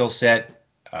 skill set,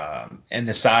 and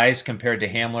the size compared to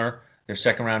Hamler, their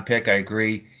second round pick. I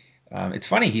agree. It's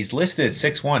funny, he's listed at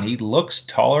 6'1". He looks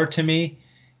taller to me.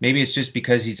 Maybe it's just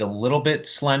because he's a little bit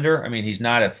slender. I mean, he's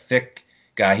not a thick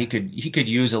guy. He could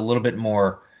use a little bit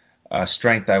more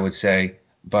strength, I would say.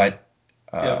 But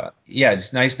Yep. yeah,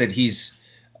 it's nice that he's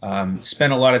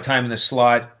spent a lot of time in the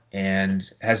slot and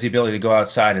has the ability to go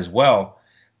outside as well.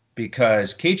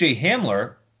 Because KJ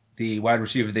Hamler, the wide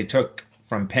receiver they took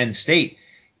from Penn State,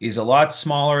 is a lot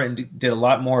smaller and did a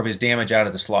lot more of his damage out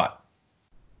of the slot.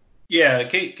 Yeah,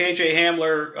 KJ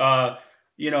Hamler,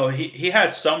 he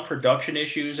had some production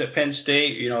issues at Penn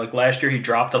State. Like last year, he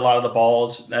dropped a lot of the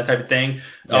balls, that type of thing.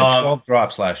 Yeah, 12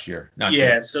 drops last year. Not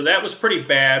Yeah, good. so that was pretty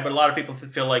bad, but a lot of people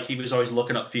feel like he was always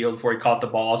looking upfield before he caught the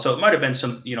ball. So it might have been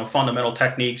some, fundamental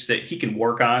techniques that he can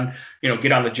work on,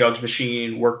 get on the jugs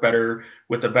machine, work better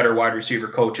with a better wide receiver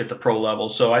coach at the pro level.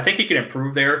 So I think he can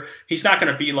improve there. He's not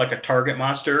going to be like a target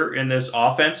monster in this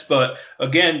offense, but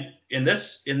again, in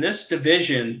this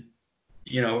division,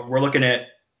 we're looking at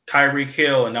Tyreek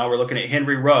Hill, and now we're looking at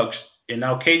Henry Ruggs, and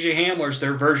now KJ Hamler's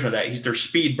their version of that. He's their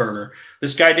speed burner.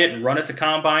 This guy didn't run at the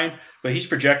combine, but he's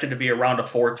projected to be around a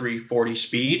 4.3 40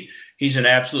 speed. He's an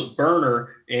absolute burner,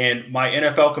 and my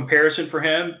NFL comparison for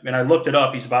him, and I looked it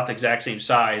up, he's about the exact same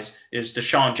size, is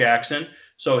Deshaun Jackson.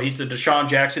 So he's the Deshaun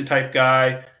Jackson type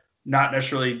guy, not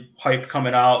necessarily hyped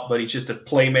coming out, but he's just a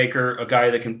playmaker, a guy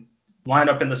that can line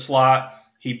up in the slot.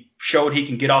 He showed he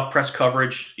can get off press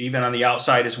coverage even on the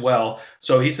outside as well.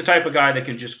 So he's the type of guy that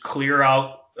can just clear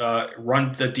out,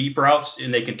 run the deep routes,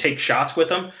 and they can take shots with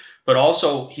him. But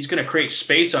also he's going to create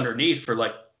space underneath for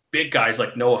like big guys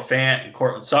like Noah Fant and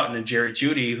Cortland Sutton and Jerry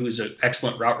Jeudy, who's an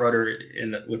excellent route runner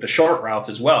with the short routes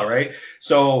as well, right?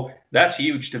 So that's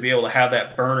huge to be able to have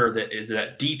that burner that is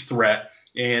that deep threat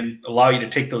and allow you to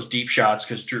take those deep shots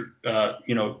because Drew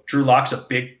Lock's a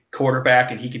big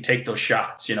quarterback and he can take those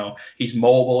shots. He's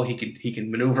mobile. He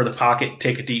can maneuver the pocket,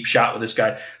 take a deep shot with this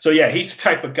guy. So yeah, he's the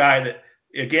type of guy that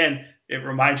again it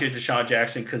reminds you of Deshaun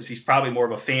Jackson because he's probably more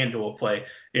of a FanDuel play.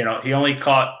 He only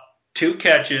caught 2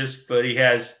 catches, but he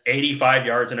has 85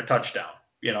 yards and a touchdown.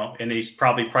 And he's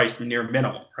probably priced near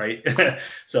minimum, right?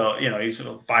 So, he's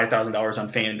 $5,000 on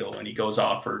FanDuel and he goes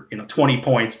off for, 20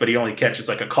 points, but he only catches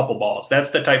like a couple balls. That's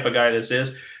the type of guy this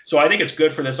is. So I think it's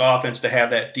good for this offense to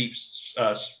have that deep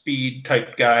speed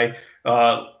type guy.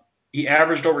 He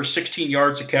averaged over 16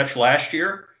 yards a catch last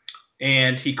year,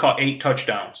 and he caught 8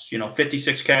 touchdowns.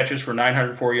 56 catches for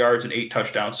 904 yards and 8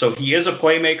 touchdowns. So he is a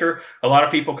playmaker. A lot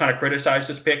of people kind of criticize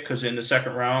this pick because in the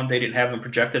second round they didn't have him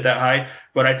projected that high.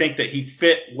 But I think that he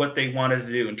fit what they wanted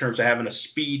to do in terms of having a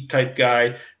speed type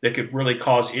guy that could really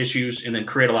cause issues and then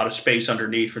create a lot of space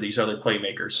underneath for these other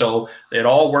playmakers. So it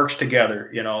all works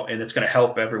together, and it's going to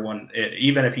help everyone,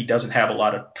 even if he doesn't have a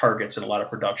lot of targets and a lot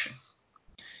of production.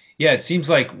 Yeah, it seems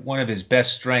like one of his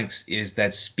best strengths is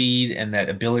that speed and that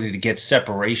ability to get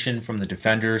separation from the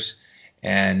defenders.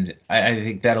 And I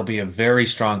think that'll be a very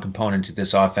strong component to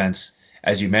this offense,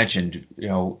 as you mentioned,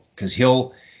 because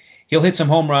he'll hit some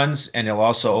home runs and he'll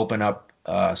also open up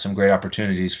some great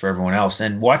opportunities for everyone else.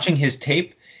 And watching his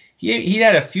tape, he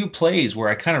had a few plays where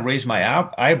I kind of raised my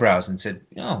eyebrows and said,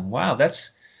 oh, wow,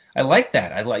 I like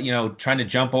that. I like, trying to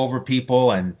jump over people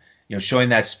and, showing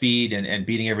that speed and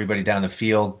beating everybody down the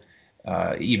field.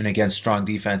 Even against strong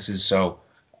defenses. So,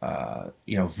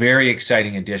 very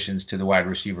exciting additions to the wide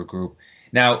receiver group.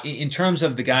 Now, in terms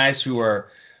of the guys who are,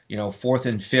 fourth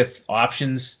and fifth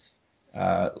options,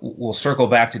 we'll circle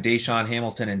back to DaeSean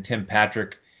Hamilton and Tim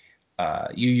Patrick.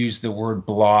 You used the word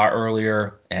blah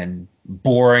earlier and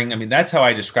boring. I mean, that's how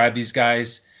I describe these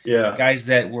guys. Yeah. Guys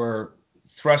that were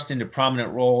thrust into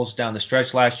prominent roles down the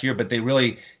stretch last year, but they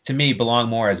really, to me, belong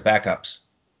more as backups.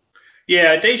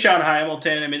 Yeah, DaeSean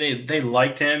Hamilton, I mean, they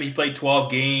liked him. He played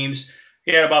 12 games.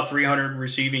 He had about 300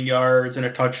 receiving yards and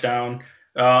a touchdown.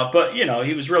 But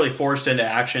he was really forced into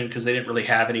action because they didn't really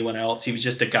have anyone else. He was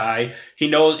just a guy. He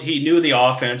knew the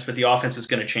offense, but the offense is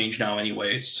going to change now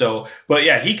anyways. So, but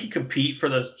yeah, he can compete for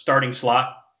the starting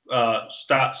slot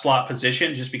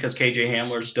position just because KJ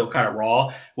Hamler is still kind of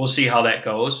raw. We'll see how that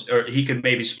goes. Or he could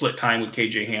maybe split time with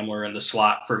KJ Hamler in the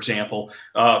slot, for example.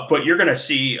 But you're going to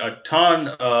see a ton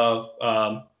of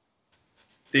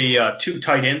the 2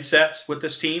 tight end sets with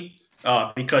this team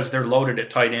because they're loaded at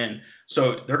tight end.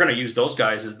 So they're going to use those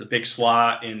guys as the big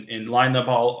slot and line them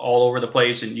all over the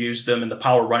place and use them in the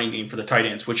power running game for the tight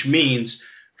ends, which means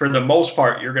for the most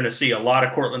part, you're going to see a lot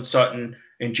of Cortland Sutton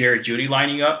and Jerry Jeudy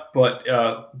lining up. But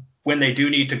when they do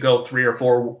need to go 3 or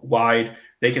 4 wide,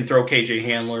 they can throw KJ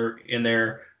Hamler in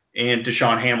there. and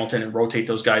Deshaun Hamilton and rotate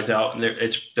those guys out, and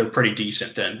they're pretty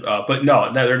decent then. But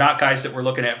no, they're not guys that we're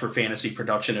looking at for fantasy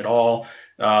production at all.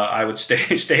 I would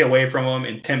stay away from them.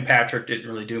 And Tim Patrick didn't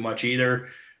really do much either.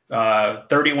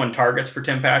 31 targets for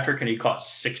Tim Patrick, and he caught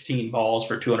 16 balls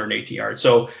for 218 yards.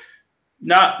 So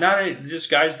not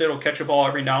just guys that'll catch a ball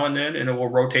every now and then, and it will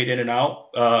rotate in and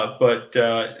out. But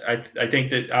I think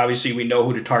that obviously we know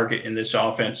who to target in this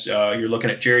offense. You're looking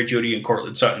at Jerry Jeudy and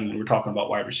Cortland Sutton when we're talking about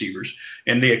wide receivers,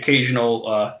 and the occasional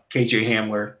KJ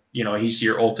Hamler. He's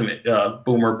your ultimate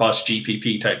boomer bust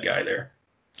GPP type guy there.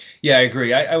 Yeah, I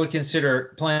agree. I would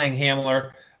consider playing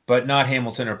Hamler, but not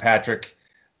Hamilton or Patrick.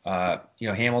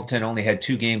 Hamilton only had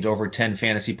 2 games over 10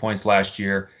 fantasy points last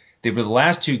year. They were the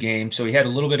last 2 games, so he had a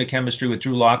little bit of chemistry with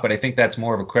Drew Lock, but I think that's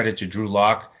more of a credit to Drew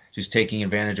Lock, just taking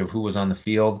advantage of who was on the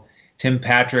field. Tim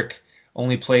Patrick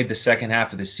only played the second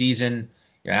half of the season.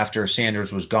 After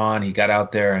Sanders was gone, he got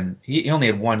out there, and he only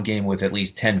had 1 game with at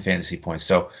least 10 fantasy points.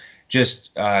 So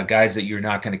just guys that you're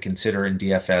not going to consider in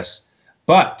DFS.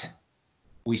 But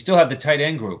we still have the tight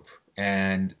end group,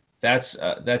 and that's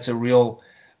a real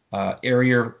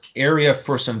area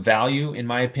for some value, in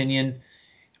my opinion.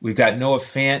 We've got Noah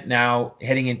Fant now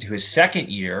heading into his second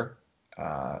year.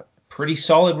 Pretty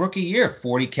solid rookie year.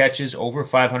 40 catches, over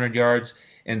 500 yards,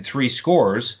 and 3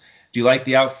 scores. Do you like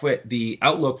the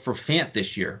outlook for Fant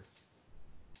this year?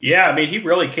 Yeah, I mean, he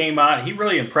really came on. He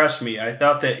really impressed me. I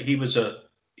thought that he was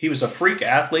a freak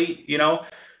athlete,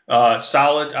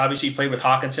 solid. Obviously, he played with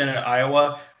Hawkinson at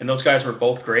Iowa, and those guys were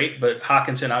both great. But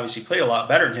Hawkinson obviously played a lot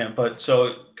better than him. But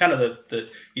so kind of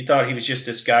you thought he was just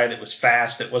this guy that was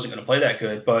fast that wasn't going to play that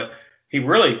good. But he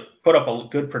really put up a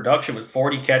good production with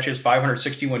 40 catches,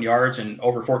 561 yards, and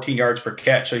over 14 yards per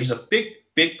catch. So he's a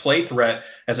big play threat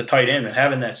as a tight end, and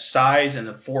having that size and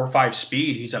the 4.5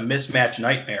 speed, he's a mismatch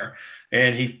nightmare.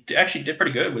 And he actually did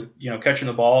pretty good with catching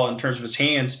the ball in terms of his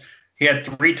hands. He had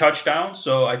 3 touchdowns,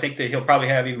 so I think that he'll probably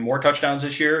have even more touchdowns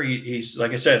this year. He's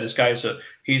like I said, this guy's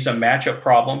he's a matchup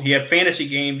problem. He had fantasy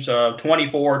games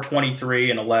 24, 23,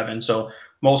 and 11. So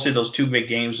mostly those 2 big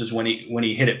games is when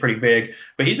he hit it pretty big.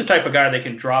 But he's the type of guy they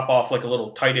can drop off like a little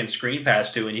tight end screen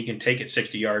pass to, and he can take it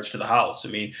 60 yards to the house. I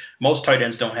mean, most tight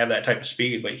ends don't have that type of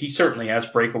speed, but he certainly has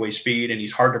breakaway speed, and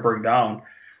he's hard to bring down.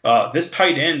 This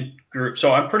tight end group,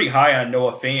 so I'm pretty high on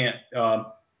Noah Fant.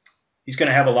 He's going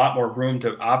to have a lot more room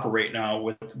to operate now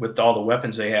with all the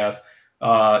weapons they have.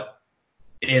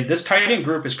 And this tight end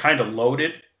group is kind of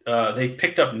loaded. They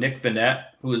picked up Nick Vannett,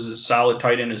 who is a solid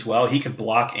tight end as well. He can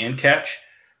block and catch.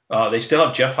 They still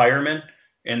have Jeff Hireman.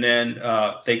 And then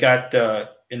they got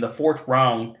in the 4th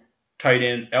round tight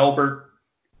end Albert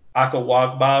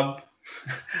Akawagbab.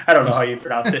 I don't know how you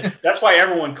pronounce it. That's why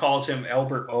everyone calls him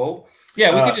Albert O.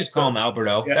 Yeah, we could just call him Albert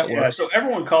O. Yeah, that works. Yeah, so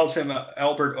everyone calls him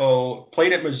Albert O.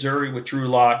 Played at Missouri with Drew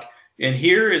Lock. And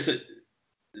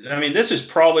this is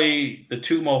probably the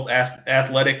 2 most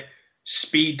athletic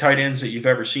speed tight ends that you've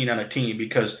ever seen on a team,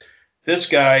 because this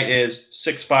guy is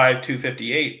 6'5",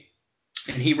 258,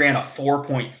 and he ran a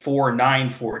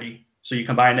 4.49 40. So you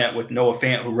combine that with Noah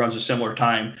Fant, who runs a similar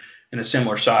time and a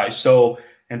similar size. So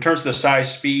in terms of the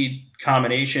size-speed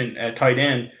combination at tight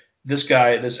end, this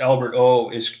guy, this Albert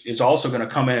O, is also going to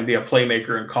come in and be a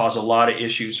playmaker and cause a lot of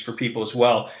issues for people as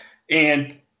well.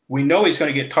 And we know he's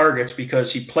going to get targets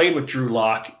because he played with Drew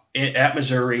Lock at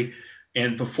Missouri.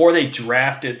 And before they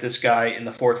drafted this guy in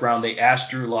the 4th round, they asked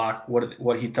Drew Lock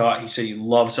what he thought. He said he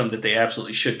loves him, that they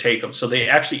absolutely should take him. So they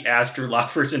actually asked Drew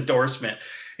Lock for his endorsement.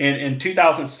 And in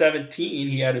 2017,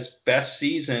 he had his best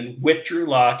season with Drew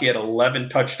Lock. He had 11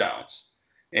 touchdowns.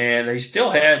 And he still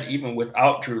had, even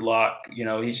without Drew Lock,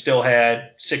 he still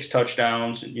had 6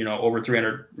 touchdowns, over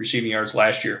 300 receiving yards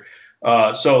last year.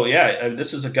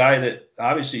 This is a guy that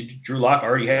obviously Drew Lock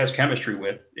already has chemistry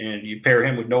with, and you pair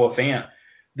him with Noah Fant.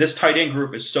 This tight end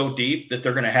group is so deep that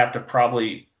they're going to have to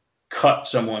probably cut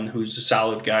someone who's a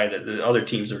solid guy that the other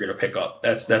teams are going to pick up.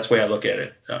 That's the way I look at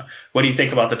it. What do you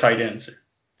think about the tight ends?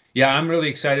 Yeah, I'm really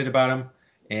excited about him,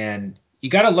 and you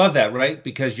got to love that, right?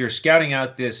 Because you're scouting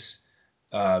out this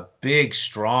big,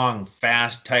 strong,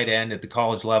 fast tight end at the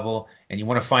college level, and you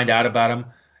want to find out about him,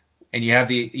 and you have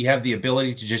the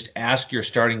ability to just ask your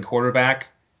starting quarterback,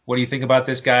 what do you think about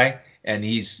this guy? And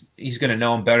he's going to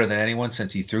know him better than anyone,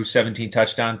 since he threw 17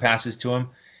 touchdown passes to him.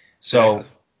 So yeah.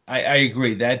 I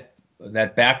agree that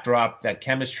backdrop, that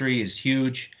chemistry is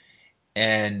huge,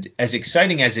 and as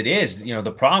exciting as it is,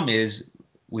 the problem is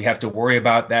we have to worry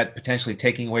about that potentially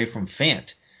taking away from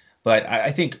Fant. But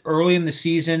I think early in the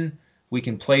season, we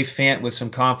can play Fant with some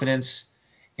confidence,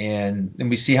 and then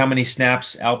we see how many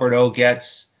snaps Albert O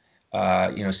gets,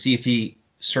 see if he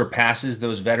surpasses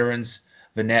those veterans,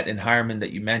 Vannett and Hireman,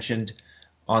 that you mentioned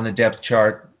on the depth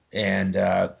chart. and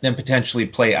then potentially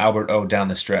play Albert O down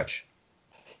the stretch.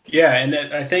 Yeah, and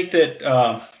I think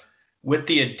that with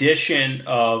the addition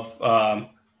of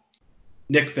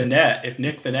Nick Vannett, if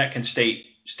Nick Vannett can stay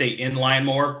in line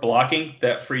more blocking,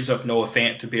 that frees up Noah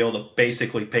Fant to be able to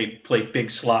basically play big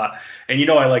slot. And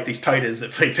I like these tight ends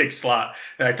that play big slot.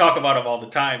 And I talk about them all the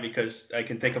time because I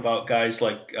can think about guys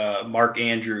like Mark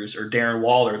Andrews or Darren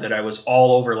Waller that I was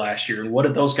all over last year. And what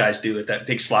did those guys do at that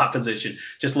big slot position?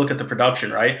 Just look at the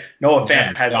production, right? Noah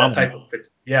Fant has that type of fit.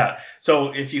 Yeah.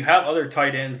 So if you have other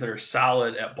tight ends that are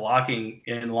solid at blocking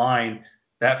in line,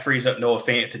 that frees up Noah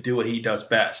Fant to do what he does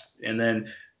best. And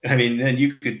then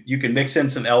you could mix in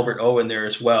some Albert O in there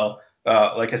as well.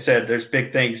 Like I said, there's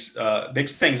big things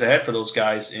ahead for those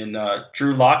guys. And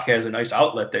Drew Lock has a nice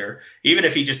outlet there. Even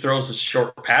if he just throws a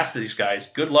short pass to these guys,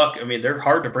 good luck. They're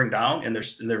hard to bring down, and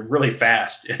they're really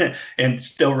fast and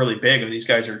still really big. These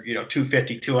guys are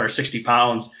 250, 260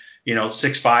 pounds.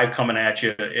 6'5" coming at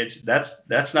you.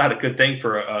 That's not a good thing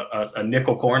for a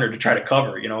nickel corner to try to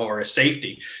cover, or a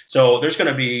safety. So there's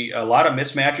going to be a lot of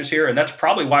mismatches here, and that's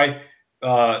probably why.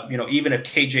 Even if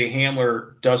KJ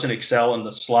Hamler doesn't excel in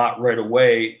the slot right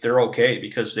away, they're okay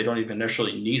because they don't even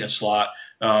necessarily need a slot,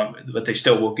 but they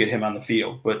still will get him on the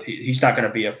field. But he's not going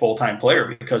to be a full-time player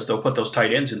because they'll put those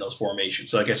tight ends in those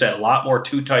formations. So like I said, a lot more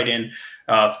two tight end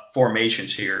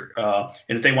formations here. And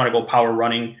if they want to go power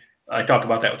running, I talked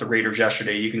about that with the Raiders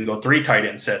yesterday. You can go 3 tight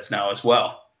end sets now as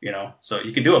well. So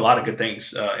you can do a lot of good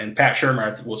things. And Pat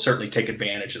Shurmur will certainly take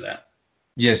advantage of that.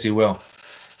 Yes, he will.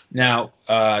 Now,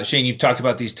 Shane, you've talked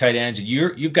about these tight ends.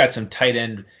 You've got some tight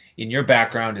end in your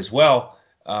background as well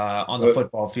on the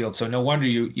football field. So no wonder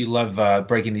you love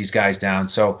breaking these guys down.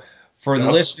 So for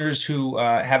the listeners who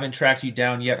haven't tracked you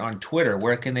down yet on Twitter,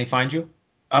 where can they find you?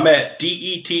 I'm at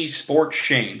DET Sports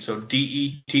Shane. So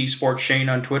DET Sports Shane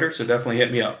on Twitter. So definitely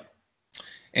hit me up.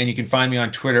 And you can find me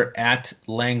on Twitter at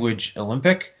Language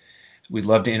Olympic. We'd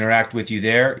love to interact with you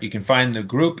there. You can find the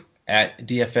group at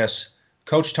DFS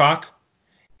Coach Talk.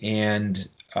 And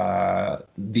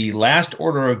the last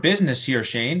order of business here,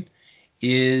 Shane,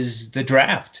 is the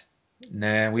draft.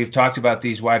 Now, we've talked about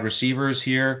these wide receivers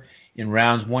here in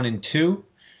rounds 1 and 2.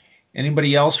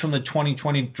 Anybody else from the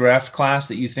 2020 draft class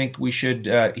that you think we should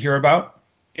hear about?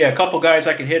 Yeah, a couple guys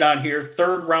I can hit on here.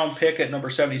 3rd round pick at number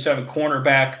 77,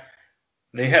 cornerback.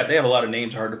 They have a lot of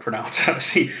names hard to pronounce,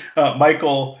 obviously.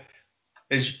 Michael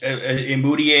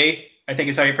Imudia, I think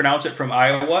is how you pronounce it, from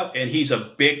Iowa, and he's a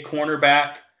big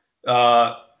cornerback.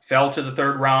 Fell to the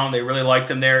 3rd round. They really liked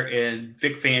him there, and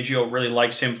Vic Fangio really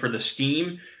likes him for the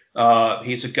scheme.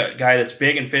 He's a guy that's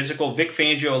big and physical. Vic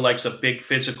Fangio likes a big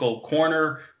physical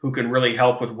corner who can really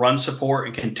help with run support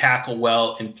and can tackle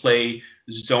well and play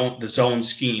the zone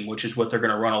scheme, which is what they're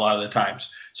going to run a lot of the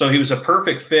times. So he was a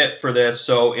perfect fit for this.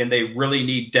 And they really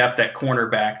need depth at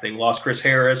cornerback. They lost Chris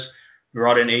Harris,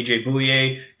 brought in AJ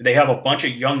Bouye. They have a bunch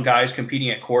of young guys competing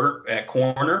at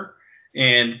corner.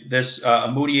 And this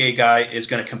Imudia guy is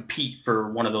going to compete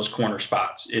for one of those corner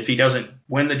spots. If he doesn't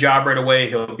win the job right away,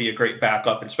 he'll be a great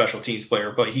backup and special teams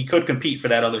player. But he could compete for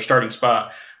that other starting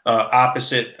spot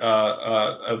opposite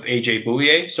of AJ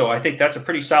Bouye. So I think that's a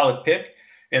pretty solid pick.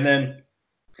 And then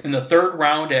in the 3rd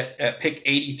round at pick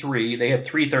 83, they had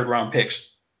 3 3rd-round picks.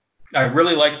 I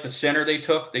really liked the center they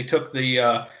took. They took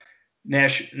the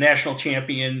national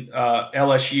champion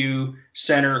LSU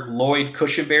center Lloyd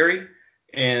Cushenberry.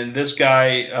 And this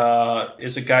guy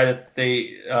is a guy that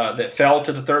that fell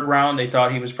to the 3rd round. They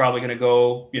thought he was probably going to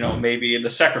go, maybe in the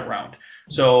 2nd round.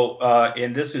 So,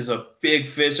 and this is a big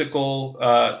physical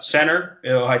center,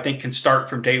 I think can start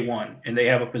from day one. And they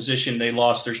have a position. They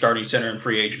lost their starting center in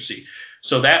free agency.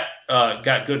 So that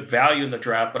got good value in the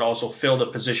draft, but also filled a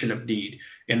position of need.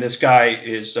 And this guy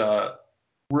is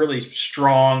really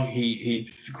strong.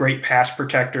 He's a great pass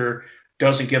protector,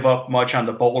 doesn't give up much on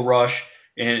the bull rush,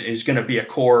 and is going to be a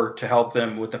core to help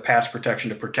them with the pass protection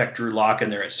to protect Drew Lock in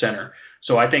there at center.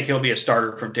 So I think he'll be a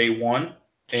starter from day one.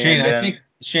 Shane,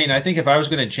 I think if I was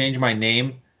going to change my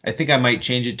name, I think I might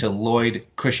change it to Lloyd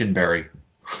Cushenberry.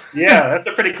 Yeah, that's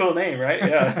a pretty cool name, right?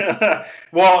 Yeah.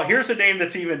 Well, here's a name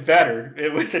that's even better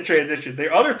with the transition.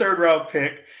 Their other 3rd-round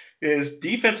pick is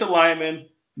defensive lineman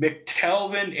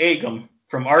McTelvin Agam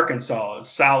from Arkansas. Is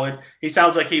solid. He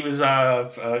sounds like he was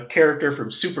a character from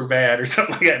Superbad or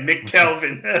something like that,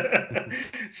 McTelvin.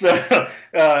 So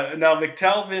now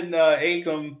McTelvin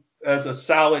Agam as a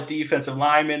solid defensive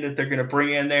lineman that they're going to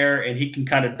bring in there, and he can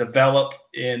kind of develop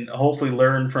and hopefully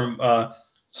learn from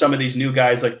some of these new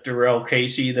guys like Darrell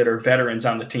Casey that are veterans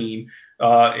on the team.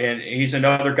 And he's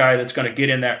another guy that's going to get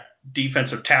in that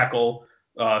defensive tackle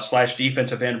 /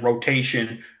 defensive end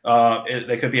rotation.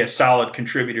 That could be a solid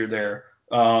contributor there.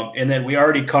 And then we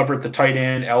already covered the tight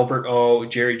end, Albert O,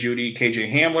 Jerry Jeudy,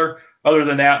 KJ Hamler. Other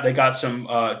than that, they got some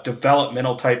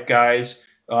developmental type guys.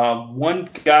 One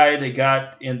guy they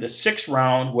got in the 6th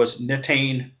round was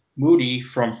Netane Moody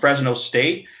from Fresno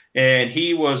State, and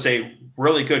he was a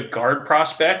really good guard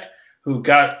prospect who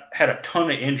had a ton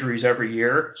of injuries every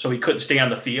year, so he couldn't stay on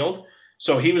the field.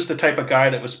 So he was the type of guy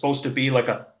that was supposed to be like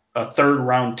a 3rd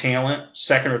round talent,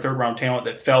 2nd or 3rd round talent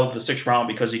that fell to the 6th round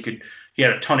because he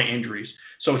had a ton of injuries.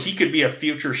 So he could be a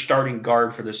future starting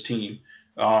guard for this team.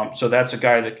 So that's a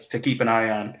guy to keep an eye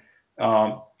on.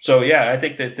 So yeah, I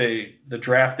think that the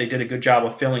draft, they did a good job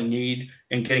of filling need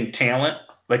and getting talent.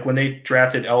 Like when they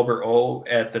drafted Albert O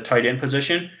at the tight end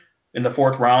position in the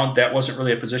 4th round, that wasn't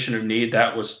really a position of need.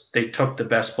 They took the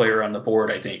best player on the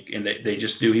board, I think, and they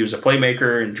just knew he was a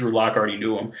playmaker, and Drew Lock already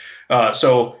knew him.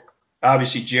 So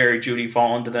obviously Jerry Jeudy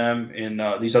falling to them, and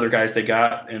these other guys they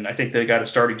got, and I think they got a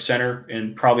starting center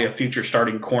and probably a future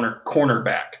starting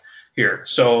cornerback here.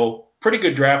 So pretty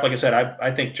good draft. Like I said,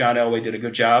 I think John Elway did a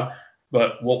good job,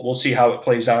 but we'll see how it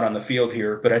plays out on the field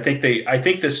here. But I think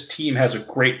this team has a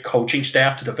great coaching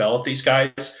staff to develop these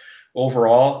guys.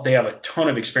 Overall, they have a ton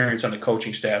of experience on the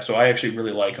coaching staff, so I actually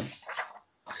really like them.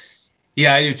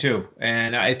 Yeah, I do too,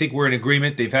 and I think we're in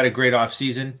agreement. They've had a great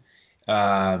offseason.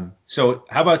 So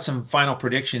how about some final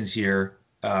predictions here?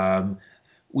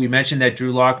 We mentioned that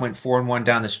Drew Lock went 4-1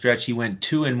 down the stretch. He went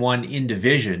 2-1 in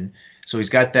division, so he's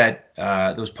got that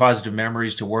those positive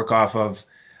memories to work off of.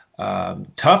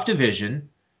 Tough division.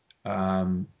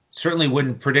 Certainly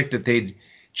wouldn't predict that they'd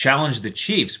challenge the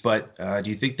Chiefs, but do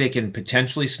you think they can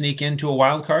potentially sneak into a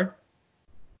wild card?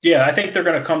 Yeah, I think they're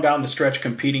going to come down the stretch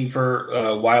competing for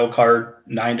a wild card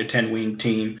 9 to 10 wing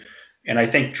team, and I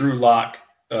think Drew Lock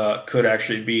could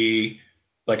actually be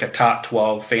like a top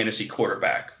 12 fantasy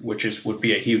quarterback, which would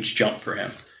be a huge jump for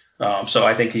him. So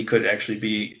I think he could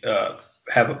actually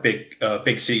have a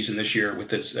big season this year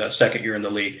with his 2nd year in the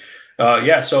league.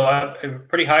 So I'm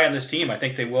pretty high on this team. I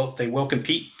think they will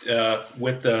compete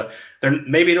with they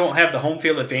maybe don't have the home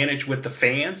field advantage with the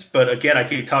fans, but again, I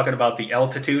keep talking about the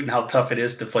altitude and how tough it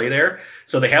is to play there.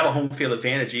 So they have a home field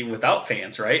advantage even without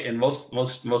fans, right? And most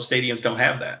stadiums don't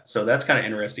have that. So that's kind of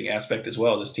interesting aspect as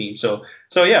well, this team. So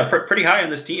yeah, pretty high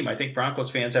on this team. I think Broncos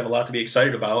fans have a lot to be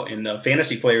excited about, and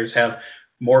fantasy players have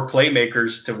more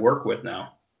playmakers to work with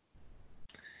now.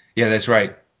 Yeah, that's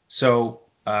right. So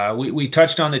we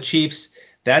touched on the Chiefs.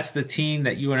 That's the team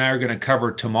that you and I are going to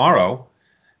cover tomorrow.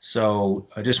 So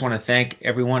I just want to thank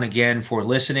everyone again for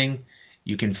listening.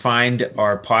 You can find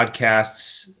our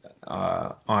podcasts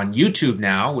on YouTube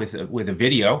now with a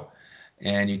video,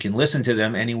 and you can listen to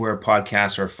them anywhere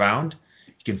podcasts are found.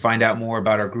 You can find out more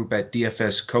about our group at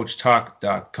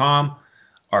dfscoachtalk.com.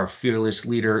 Our fearless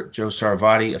leader, Joe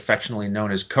Sarvati, affectionately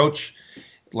known as Coach,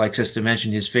 likes us to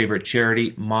mention his favorite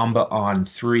charity,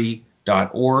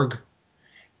 mambaon3.org.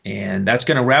 And that's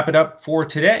going to wrap it up for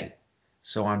today.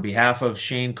 So on behalf of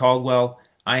Shane Caldwell,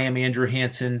 I am Andrew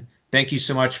Hansen. Thank you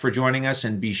so much for joining us,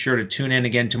 and be sure to tune in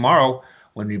again tomorrow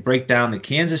when we break down the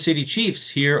Kansas City Chiefs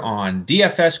here on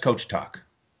DFS Coach Talk.